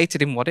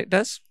complicated in what it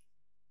does,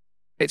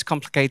 it's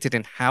complicated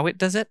in how it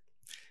does it,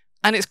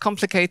 and it's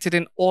complicated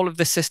in all of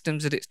the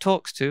systems that it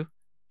talks to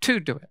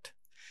do it.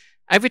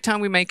 Every time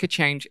we make a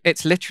change,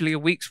 it's literally a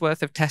week's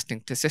worth of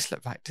testing. Does this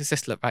look right? Does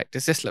this look right?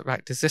 Does this look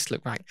right? Does this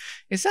look right?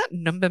 Is that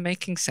number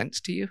making sense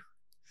to you?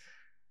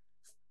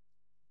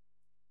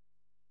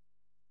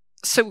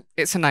 So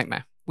it's a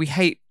nightmare. We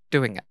hate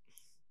doing it.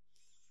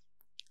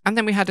 And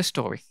then we had a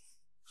story.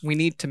 We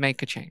need to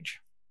make a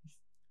change.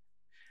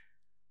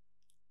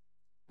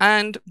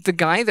 And the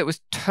guy that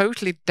was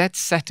totally dead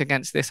set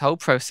against this whole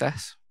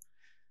process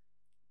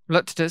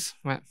looked at us,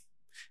 went,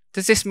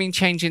 does this mean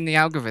changing the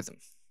algorithm?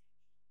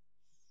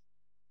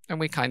 And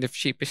we kind of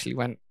sheepishly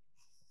went,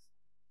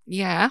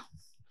 yeah,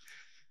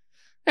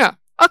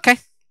 okay,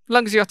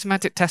 long as the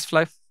automatic test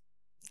flow,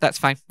 that's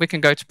fine. We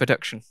can go to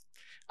production.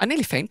 I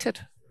nearly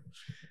fainted.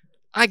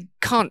 I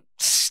can't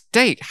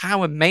state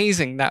how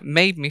amazing that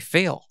made me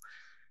feel.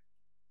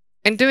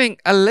 In doing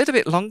a little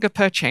bit longer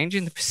per change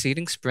in the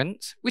preceding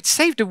sprints, we'd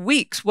saved a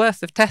week's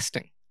worth of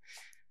testing.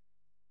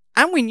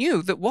 And we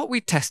knew that what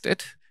we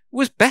tested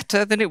was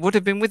better than it would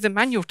have been with the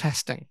manual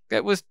testing.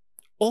 It was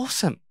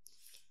awesome.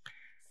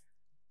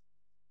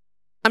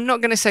 I'm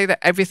not going to say that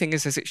everything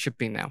is as it should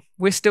be now.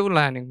 We're still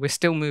learning. We're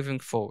still moving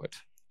forward.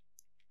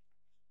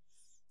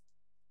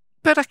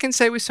 But I can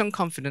say with some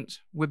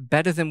confidence, we're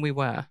better than we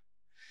were.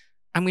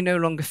 And we no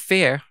longer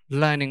fear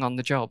learning on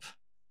the job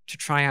to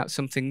try out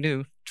something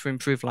new to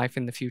improve life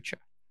in the future.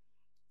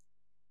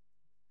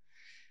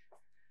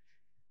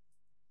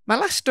 My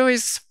last story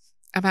is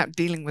about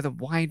dealing with a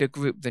wider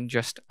group than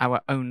just our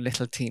own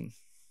little team.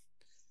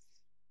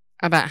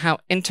 About how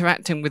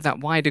interacting with that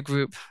wider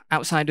group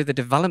outside of the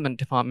development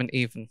department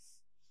even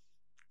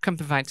can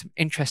provide some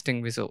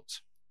interesting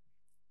results.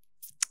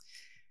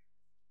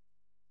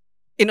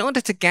 In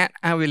order to get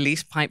our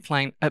release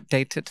pipeline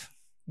updated,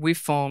 we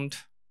formed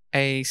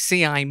a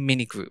CI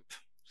mini group.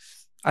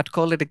 I'd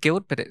call it a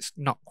guild, but it's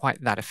not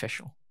quite that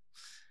official.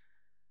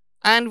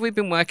 And we've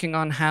been working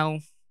on how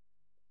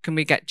can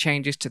we get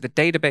changes to the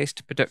database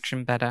to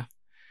production better?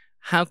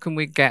 How can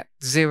we get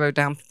zero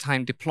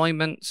downtime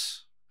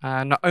deployments,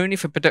 not only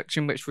for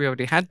production, which we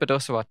already had, but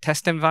also our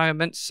test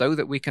environments so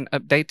that we can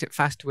update it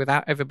faster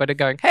without everybody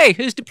going, hey,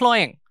 who's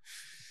deploying?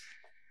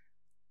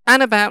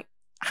 And about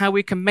how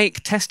we can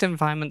make test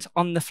environments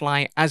on the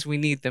fly as we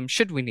need them,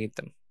 should we need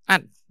them,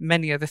 and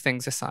many other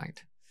things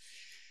aside.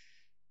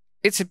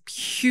 It's a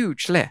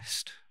huge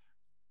list,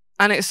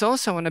 and it's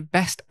also on a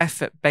best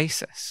effort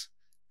basis.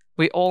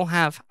 We all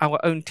have our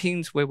own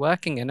teams we're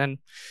working in, and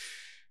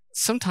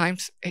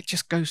sometimes it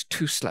just goes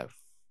too slow.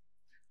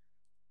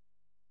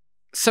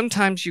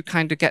 Sometimes you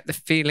kind of get the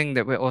feeling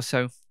that we're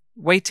also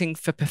waiting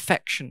for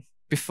perfection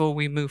before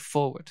we move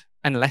forward.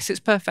 Unless it's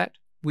perfect,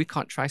 we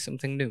can't try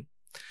something new.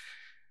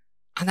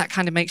 And that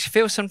kind of makes you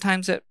feel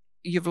sometimes that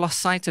you've lost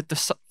sight of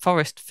the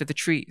forest for the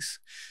trees.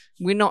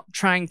 We're not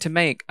trying to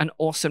make an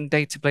awesome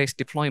database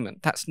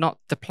deployment. That's not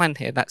the plan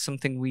here. That's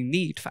something we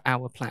need for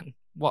our plan.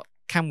 What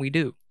can we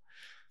do?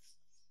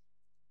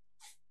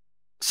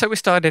 So we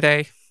started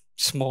a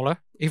smaller,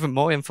 even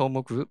more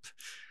informal group.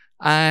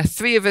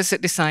 3 of us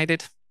that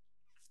decided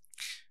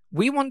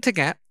we want to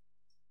get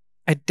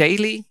a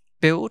daily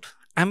build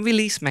and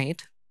release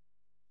made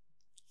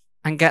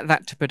and get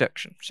that to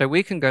production. So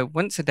we can go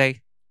once a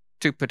day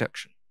to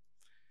production.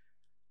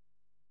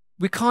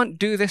 We can't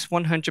do this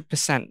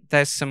 100%.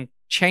 There's some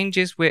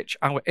changes which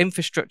our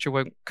infrastructure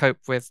won't cope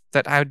with,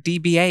 that our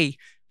DBA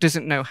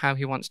doesn't know how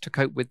he wants to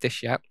cope with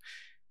this yet.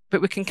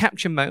 But we can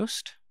capture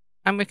most,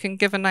 and we can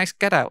give a nice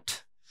get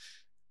out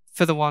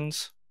for the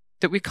ones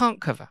that we can't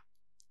cover.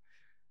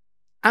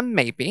 And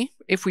maybe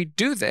if we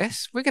do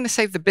this, we're going to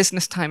save the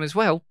business time as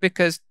well,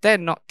 because they're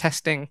not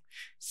testing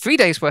 3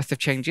 days worth of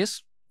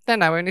changes. They're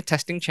now only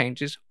testing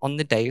changes on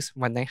the days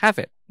when they have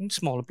it in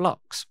smaller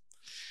blocks.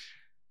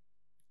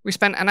 We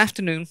spent an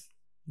afternoon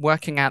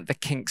working out the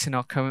kinks in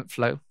our current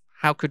flow.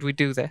 How could we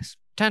do this?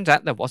 Turns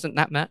out there wasn't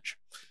that much.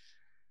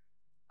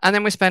 And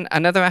then we spent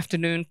another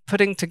afternoon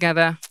putting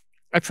together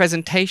a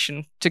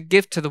presentation to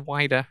give to the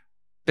wider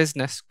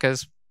business,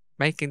 because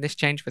making this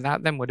change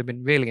without them would have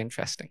been really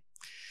interesting.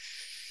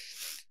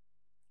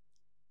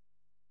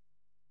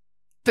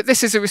 But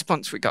this is a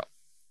response we got.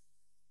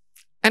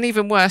 And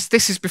even worse,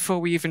 this is before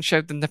we even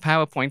showed them the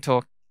PowerPoint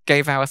or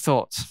gave our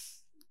thoughts.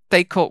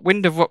 They caught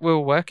wind of what we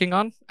were working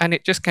on, and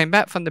it just came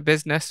back from the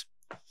business.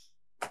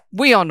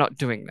 We are not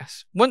doing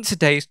this. Once a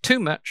day is too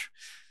much.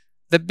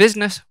 The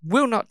business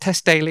will not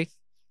test daily.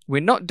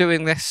 We're not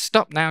doing this.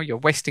 Stop now. You're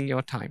wasting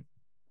your time.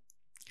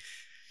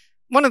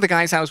 One of the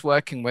guys I was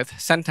working with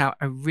sent out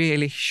a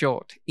really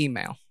short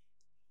email.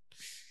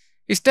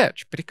 He's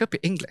Dutch, but he could be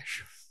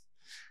English.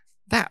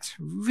 That's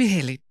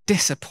really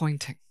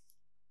disappointing.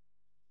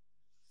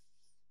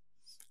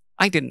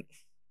 I didn't.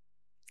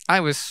 I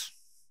was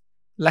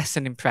less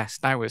than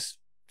impressed. I was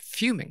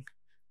fuming.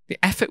 The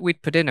effort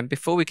we'd put in, and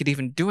before we could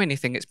even do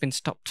anything, it's been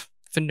stopped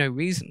for no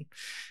reason.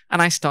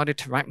 And I started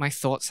to write my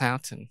thoughts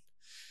out and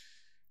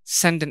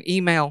send an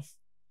email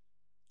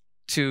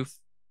to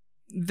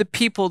the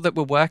people that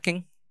were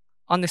working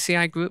on the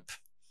CI group.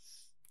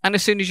 And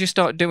as soon as you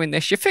start doing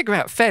this, you figure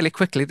out fairly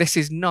quickly this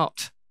is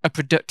not a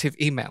productive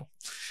email.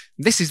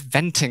 This is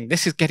venting.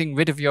 This is getting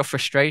rid of your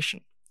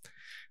frustration.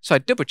 So I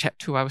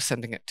double-checked who I was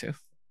sending it to.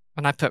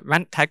 And I put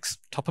rant tags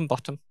top and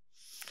bottom.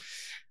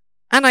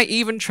 And I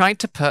even tried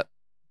to put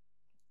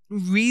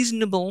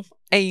reasonable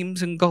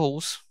aims and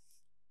goals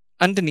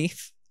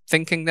underneath,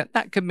 thinking that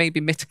that could maybe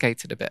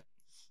mitigate it a bit.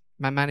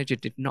 My manager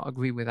did not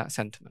agree with that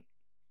sentiment.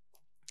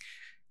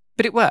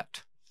 But it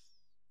worked.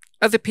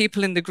 Other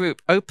people in the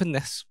group opened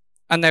this,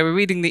 and they were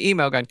reading the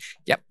email going,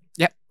 yep,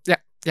 yep,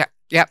 yep, yep,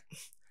 yep.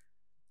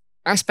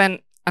 I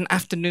spent an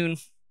afternoon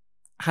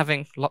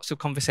having lots of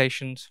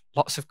conversations,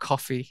 lots of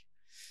coffee,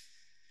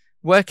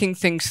 working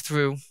things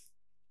through,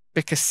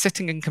 because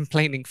sitting and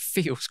complaining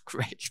feels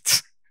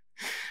great.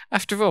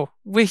 After all,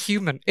 we're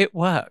human. It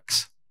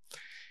works.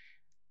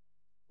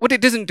 What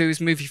it doesn't do is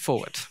move you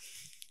forward.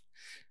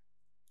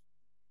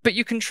 But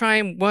you can try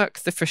and work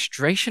the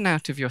frustration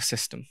out of your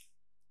system.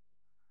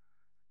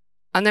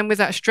 And then with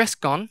that stress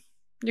gone,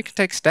 you can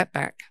take a step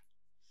back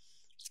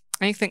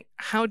and you think,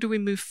 how do we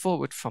move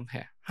forward from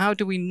here? How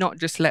do we not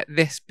just let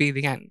this be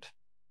the end?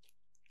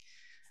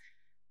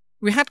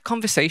 We had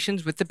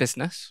conversations with the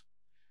business.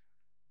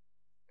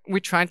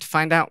 We tried to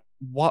find out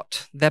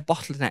what their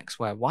bottlenecks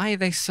were. Why are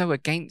they so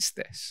against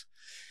this?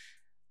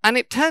 And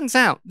it turns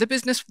out the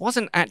business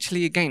wasn't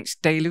actually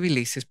against daily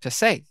releases per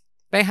se.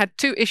 They had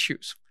two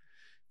issues.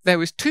 There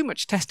was too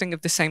much testing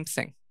of the same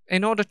thing.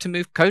 In order to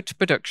move code to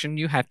production,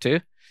 you had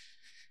to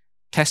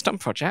test on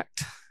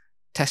project,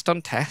 test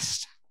on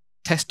test,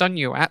 test on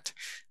UAT,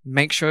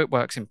 make sure it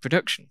works in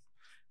production.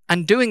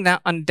 And doing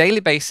that on a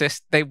daily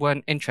basis, they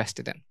weren't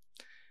interested in.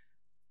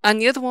 And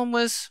the other one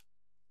was,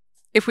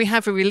 if we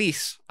have a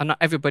release and not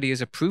everybody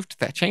has approved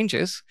their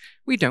changes,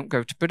 we don't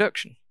go to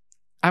production.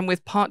 And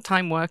with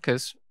part-time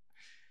workers,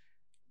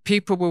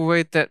 people were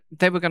worried that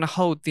they were going to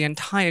hold the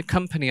entire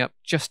company up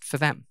just for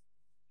them.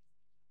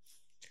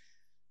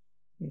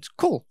 It's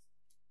cool.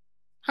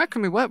 How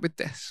can we work with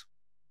this?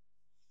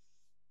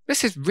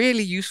 This is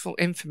really useful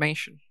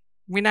information.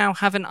 We now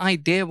have an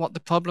idea what the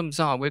problems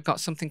are. We've got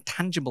something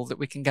tangible that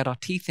we can get our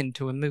teeth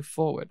into and move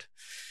forward.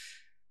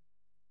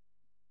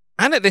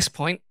 And at this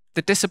point,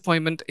 the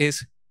disappointment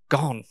is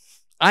gone.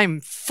 I'm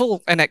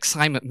full in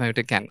excitement mode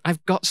again.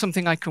 I've got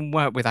something I can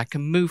work with. I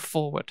can move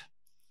forward.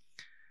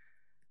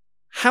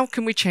 How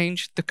can we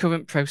change the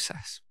current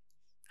process?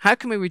 How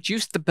can we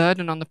reduce the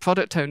burden on the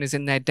product owners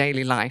in their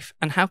daily life?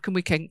 And how can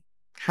we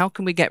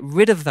get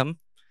rid of them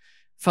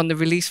from the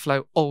release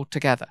flow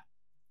altogether?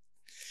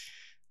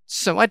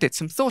 So I did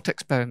some thought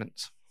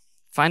experiments.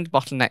 Find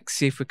bottlenecks,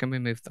 see if we can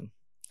remove them.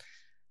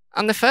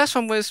 And the first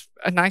one was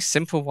a nice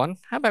simple one.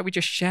 How about we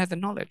just share the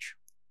knowledge?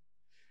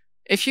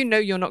 If you know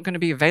you're not going to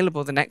be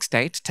available the next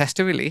day to test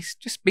a release,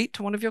 just speak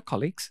to one of your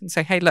colleagues and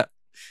say, hey, look,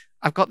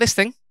 I've got this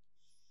thing.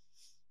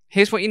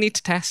 Here's what you need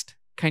to test.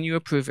 Can you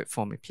approve it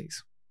for me,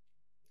 please?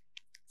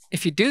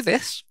 If you do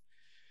this,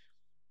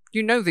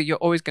 you know that you're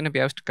always going to be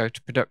able to go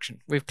to production.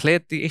 We've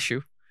cleared the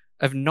issue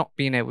of not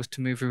being able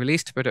to move a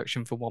release to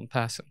production for one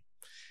person.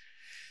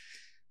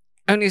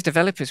 Only as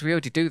developers, we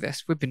already do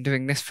this. We've been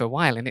doing this for a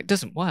while and it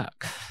doesn't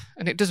work.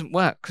 And it doesn't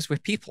work because we're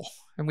people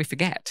and we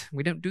forget.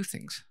 We don't do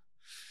things.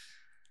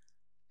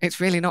 It's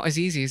really not as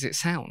easy as it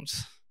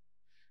sounds.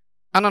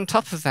 And on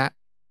top of that,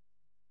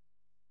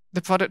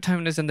 the product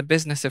owners and the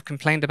business have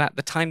complained about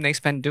the time they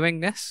spend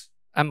doing this.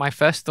 And my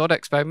first thought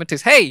experiment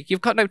is, hey,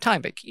 you've got no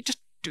time, but can you just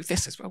do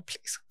this as well,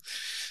 please?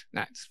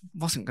 No, it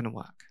wasn't going to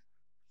work.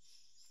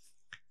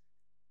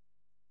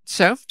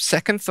 So,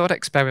 second thought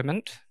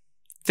experiment,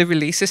 the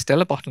release is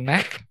still a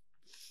bottleneck.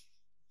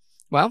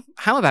 Well,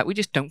 how about we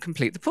just don't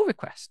complete the pull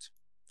request?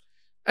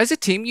 As a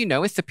team, you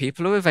know if the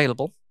people are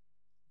available.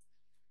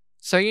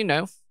 So you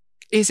know,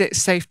 is it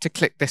safe to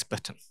click this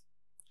button?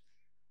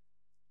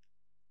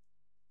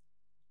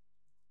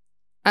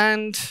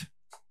 And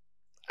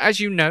as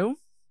you know,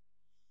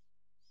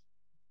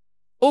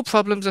 all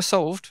problems are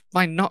solved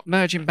by not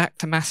merging back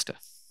to master.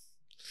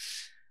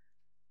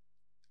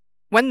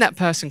 When that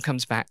person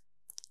comes back,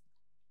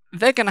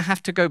 they're going to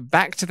have to go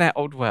back to their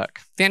old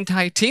work. The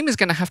entire team is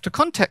going to have to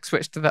context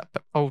switch to that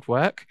old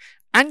work,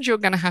 and you're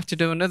going to have to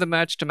do another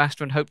merge to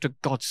master and hope to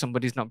God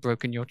somebody's not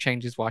broken your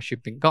changes while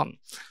you've been gone.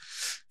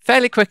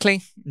 Fairly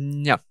quickly,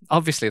 no,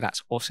 obviously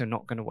that's also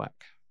not going to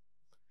work.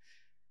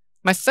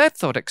 My third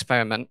thought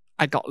experiment,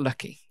 I got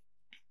lucky.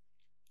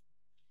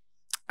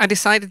 I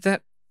decided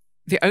that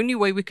the only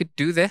way we could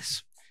do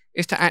this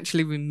is to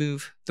actually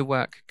remove the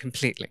work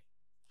completely.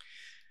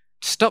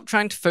 Stop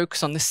trying to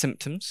focus on the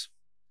symptoms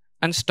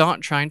and start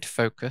trying to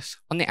focus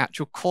on the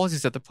actual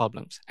causes of the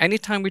problems.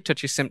 Anytime we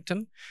touch a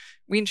symptom,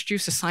 we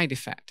introduce a side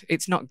effect.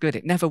 It's not good.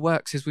 It never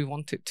works as we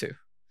want it to.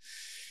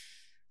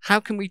 How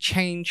can we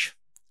change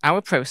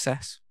our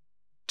process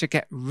to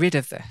get rid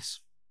of this?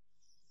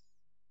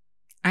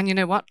 And you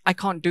know what? I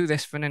can't do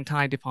this for an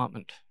entire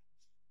department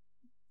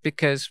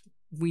because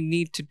we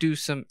need to do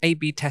some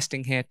A/B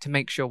testing here to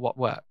make sure what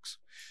works.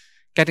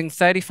 Getting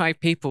 35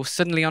 people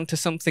suddenly onto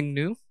something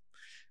new,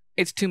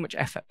 it's too much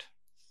effort.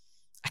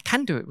 I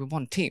can do it with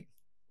one team.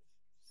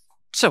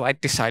 So I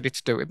decided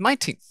to do it with my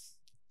team.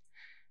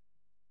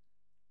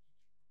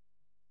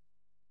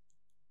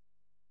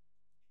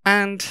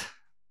 And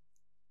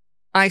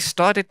I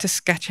started to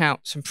sketch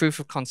out some proof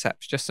of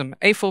concepts, just some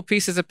A4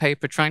 pieces of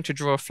paper trying to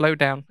draw a flow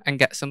down and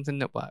get something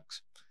that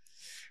works.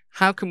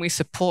 How can we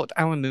support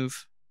our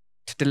move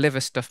to deliver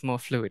stuff more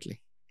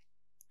fluidly?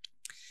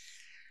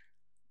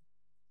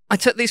 I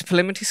took these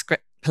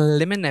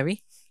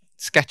preliminary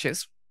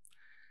sketches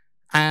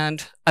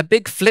and a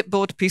big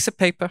flipboard piece of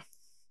paper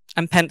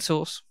and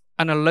pencils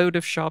and a load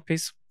of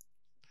Sharpies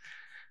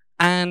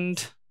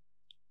and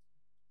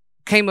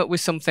came up with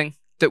something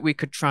that we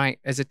could try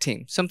as a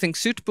team, something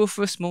suitable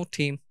for a small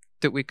team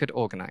that we could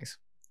organize.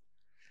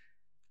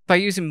 by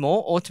using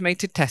more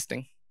automated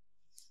testing,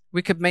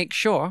 we could make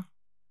sure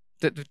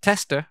that the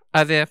tester,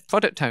 the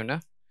product owner,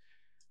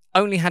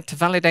 only had to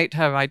validate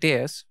her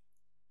ideas,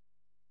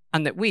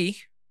 and that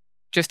we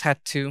just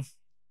had to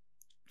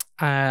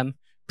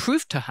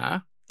prove to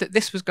her that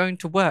this was going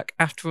to work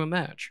after a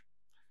merge.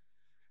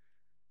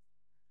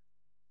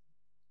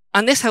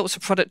 And this helps a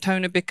product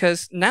owner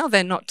because now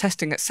they're not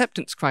testing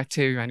acceptance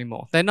criteria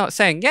anymore. They're not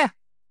saying, yeah,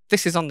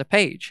 this is on the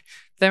page.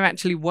 They're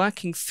actually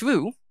working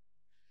through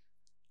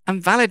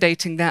and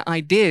validating their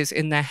ideas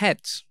in their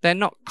heads. They're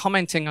not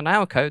commenting on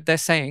our code. They're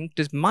saying,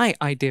 does my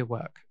idea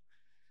work?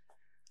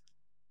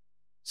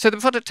 So the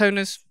product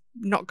owner's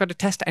not got to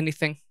test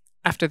anything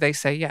after they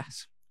say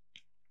yes.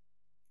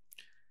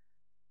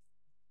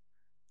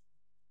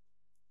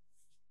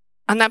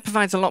 And that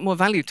provides a lot more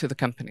value to the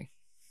company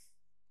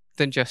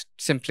than just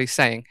simply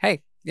saying,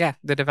 hey, yeah,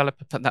 the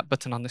developer put that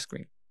button on the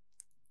screen.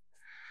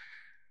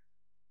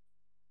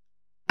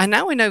 And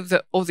now we know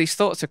that all these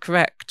thoughts are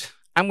correct,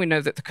 and we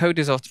know that the code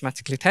is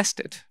automatically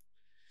tested.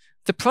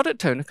 The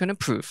product owner can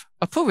approve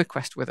a pull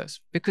request with us,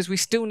 because we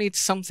still need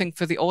something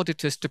for the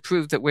auditors to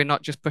prove that we're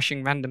not just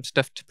pushing random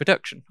stuff to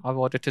production. Our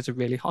auditors are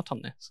really hot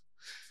on this.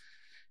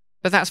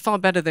 But that's far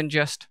better than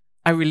just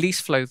a release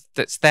flow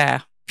that's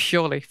there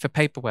purely for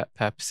paperwork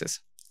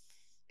purposes.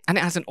 And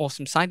it has an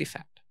awesome side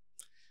effect.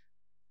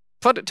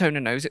 Product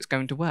owner knows it's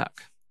going to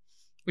work,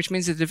 which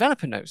means the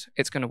developer knows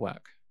it's going to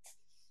work,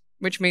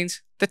 which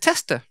means the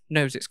tester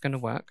knows it's going to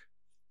work,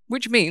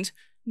 which means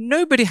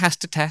nobody has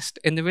to test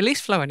in the release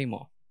flow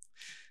anymore.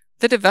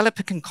 The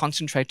developer can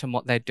concentrate on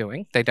what they're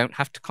doing. They don't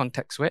have to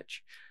context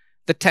switch.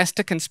 The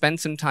tester can spend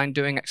some time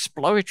doing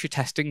exploratory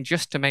testing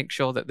just to make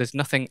sure that there's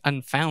nothing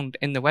unfound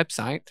in the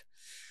website.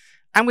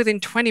 And within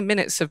 20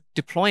 minutes of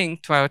deploying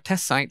to our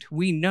test site,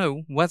 we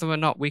know whether or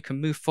not we can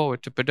move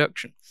forward to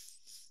production.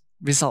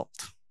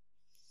 Result.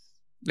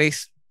 At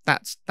least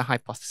that's the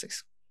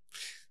hypothesis.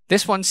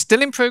 This one's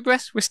still in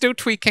progress. We're still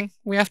tweaking.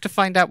 We have to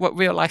find out what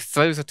real life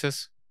throws at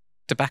us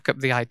to back up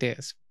the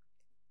ideas.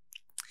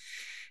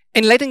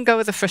 In letting go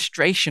of the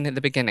frustration in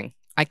the beginning,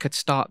 I could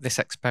start this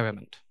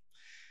experiment.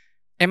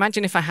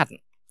 Imagine if I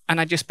hadn't,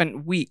 and I just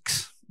spent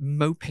weeks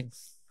moping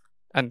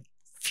and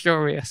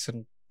furious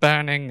and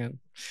burning, and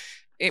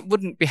it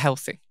wouldn't be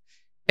healthy.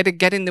 It'd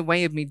get in the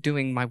way of me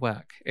doing my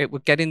work. It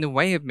would get in the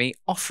way of me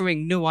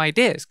offering new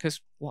ideas,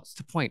 because what's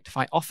the point? If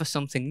I offer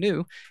something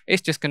new,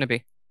 it's just going to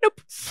be,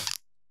 nope.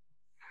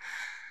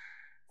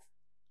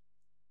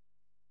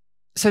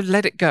 So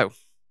let it go.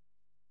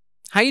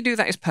 How you do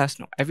that is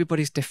personal.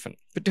 Everybody's different,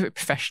 but do it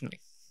professionally.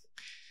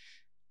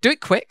 Do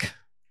it quick.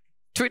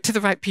 Do it to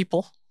the right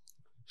people.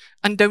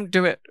 And don't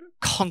do it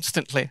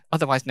constantly.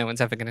 Otherwise, no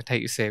one's ever going to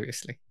take you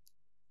seriously.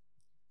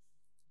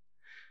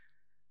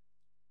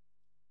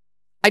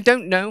 I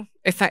don't know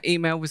if that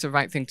email was the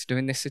right thing to do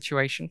in this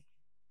situation,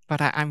 but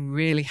I'm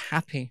really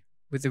happy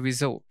with the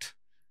result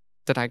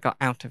that I got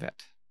out of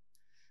it.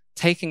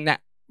 Taking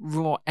that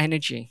raw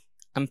energy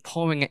and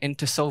pouring it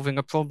into solving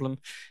a problem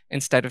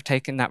instead of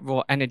taking that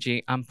raw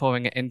energy and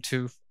pouring it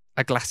into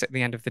a glass at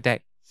the end of the day.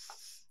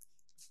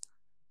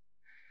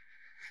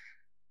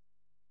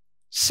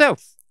 So,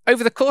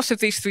 over the course of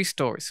these 3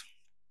 stories,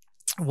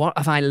 what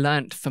have I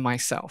learned for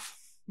myself?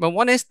 Well,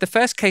 one is the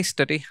first case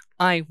study,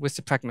 I was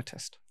the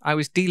pragmatist. I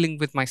was dealing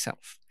with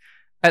myself.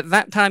 At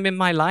that time in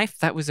my life,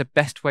 that was the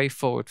best way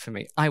forward for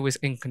me. I was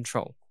in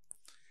control.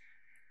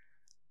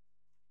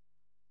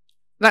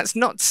 That's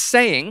not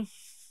saying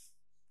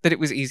that it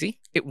was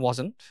easy. It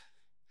wasn't.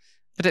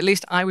 But at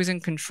least I was in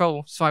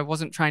control, so I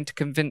wasn't trying to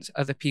convince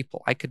other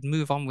people. I could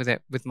move on with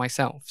it with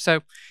myself.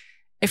 So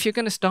if you're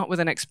going to start with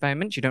an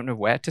experiment, you don't know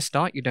where to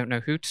start, you don't know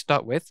who to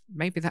start with,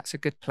 maybe that's a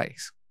good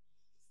place.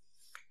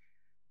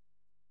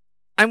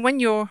 And when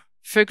you're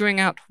figuring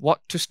out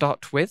what to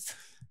start with,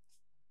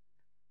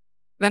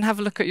 then have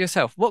a look at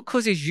yourself. What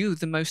causes you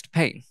the most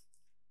pain?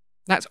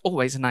 That's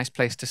always a nice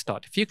place to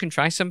start. If you can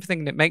try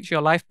something that makes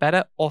your life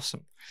better,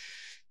 awesome.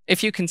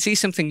 If you can see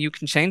something you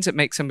can change that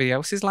makes somebody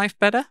else's life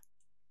better,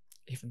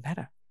 even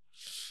better.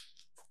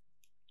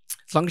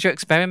 As long as you're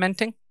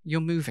experimenting,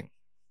 you're moving.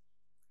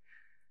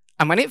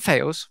 And when it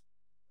fails,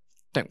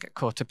 don't get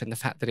caught up in the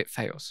fact that it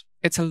fails.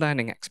 It's a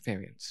learning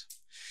experience.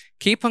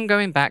 Keep on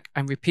going back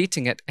and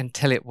repeating it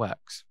until it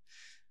works.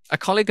 A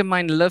colleague of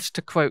mine loves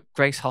to quote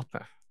Grace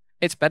Hopper.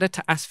 It's better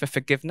to ask for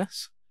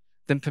forgiveness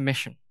than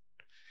permission.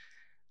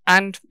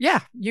 And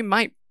yeah, you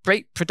might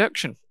break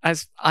production,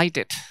 as I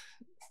did.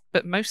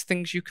 But most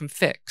things you can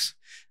fix.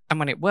 And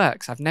when it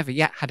works, I've never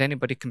yet had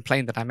anybody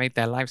complain that I made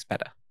their lives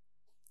better.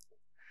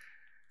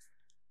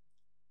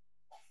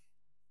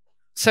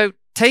 So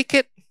take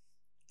it,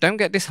 don't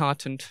get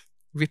disheartened,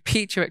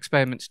 repeat your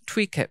experiments,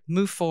 tweak it,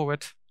 move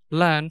forward,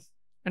 learn,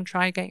 and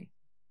try again.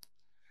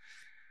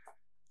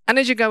 And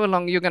as you go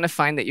along, you're going to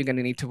find that you're going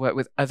to need to work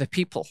with other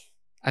people,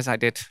 as I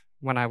did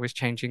when I was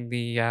changing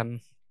the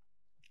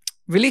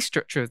release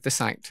structure of the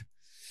site.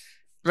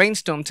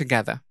 Brainstorm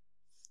together.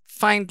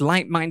 Find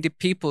like-minded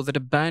people that are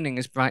burning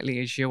as brightly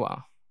as you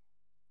are.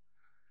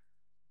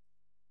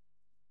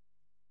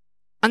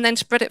 And then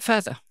spread it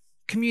further.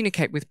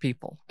 communicate with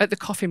people at the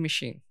coffee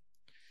machine,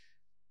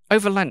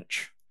 over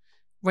lunch,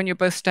 when you're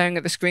both staring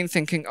at the screen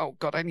thinking, oh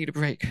God, I need a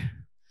break.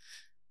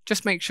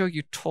 Just make sure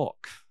you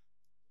talk.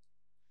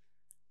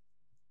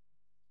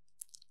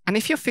 And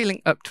if you're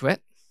feeling up to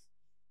it,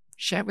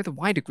 share with a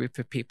wider group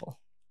of people.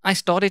 I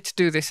started to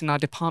do this in our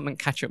department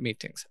catch-up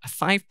meetings, a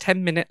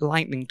 5-10 minute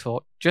lightning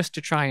talk just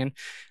to try and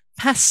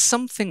pass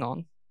something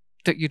on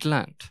that you'd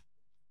learned.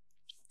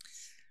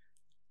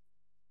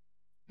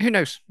 Who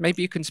knows,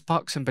 maybe you can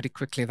spark somebody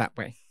quickly that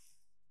way.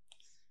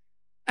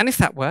 And if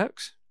that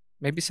works,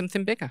 maybe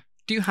something bigger.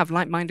 Do you have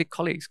like-minded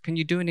colleagues? Can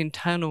you do an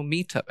internal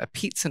meetup, a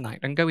pizza night,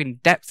 and go in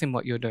depth in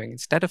what you're doing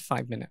instead of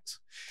 5 minutes?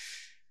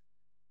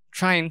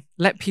 Try and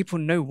let people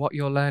know what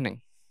you're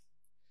learning.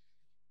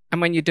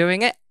 And when you're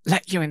doing it,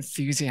 let your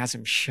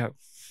enthusiasm show.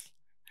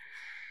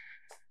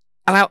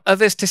 Allow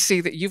others to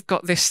see that you've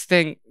got this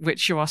thing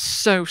which you are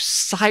so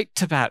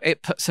psyched about.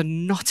 It puts a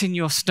knot in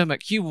your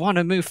stomach. You want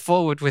to move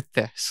forward with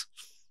this.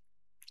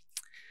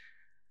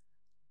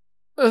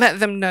 Let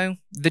them know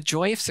the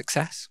joy of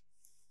success,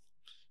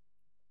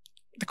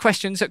 the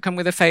questions that come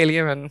with a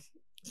failure, and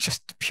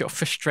just the pure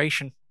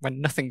frustration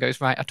when nothing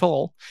goes right at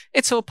all.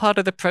 It's all part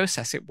of the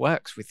process. It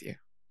works with you.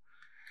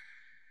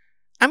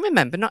 And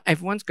remember, not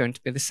everyone's going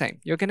to be the same.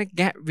 You're going to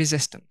get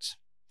resistance.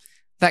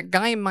 That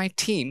guy in my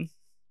team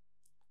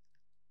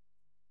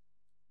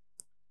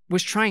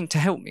was trying to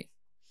help me.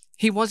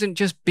 He wasn't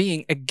just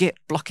being a git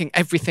blocking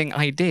everything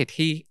I did.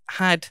 He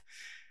had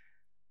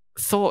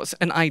thoughts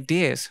and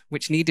ideas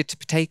which needed to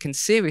be taken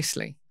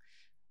seriously.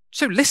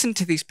 So listen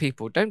to these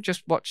people. Don't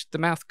just watch the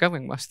mouth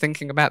going whilst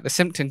thinking about the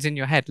symptoms in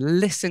your head.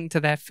 Listen to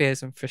their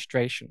fears and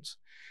frustrations.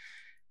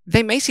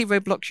 They may see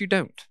roadblocks you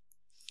don't.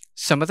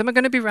 Some of them are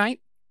going to be right.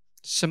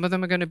 Some of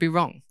them are going to be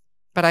wrong.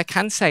 But I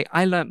can say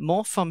I learned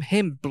more from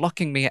him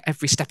blocking me at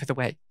every step of the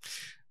way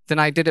than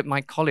I did at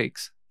my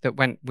colleagues that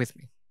went with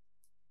me.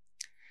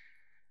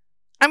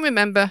 And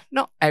remember,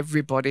 not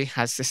everybody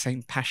has the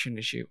same passion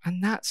as you,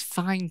 and that's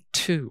fine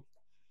too.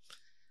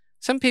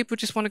 Some people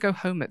just want to go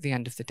home at the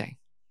end of the day.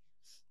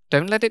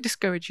 Don't let it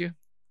discourage you.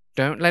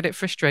 Don't let it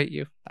frustrate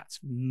you. That's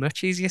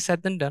much easier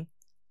said than done.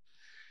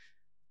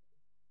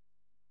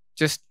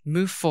 Just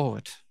move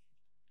forward.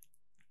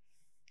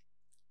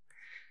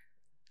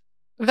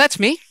 That's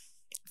me.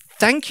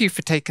 Thank you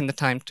for taking the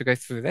time to go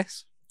through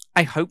this.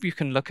 I hope you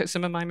can look at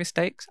some of my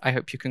mistakes. I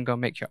hope you can go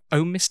make your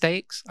own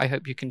mistakes. I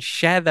hope you can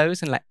share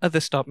those and let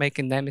others start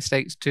making their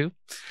mistakes too.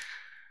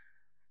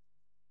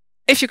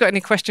 If you've got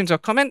any questions or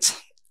comments,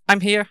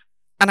 I'm here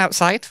and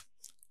outside.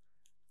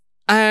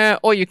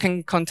 Or you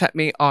can contact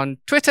me on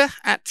Twitter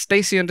at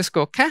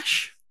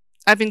Stacy_Cash.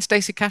 I've been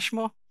Stacy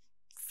Cashmore.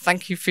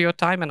 Thank you for your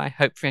time, and I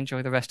hope you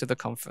enjoy the rest of the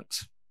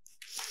conference.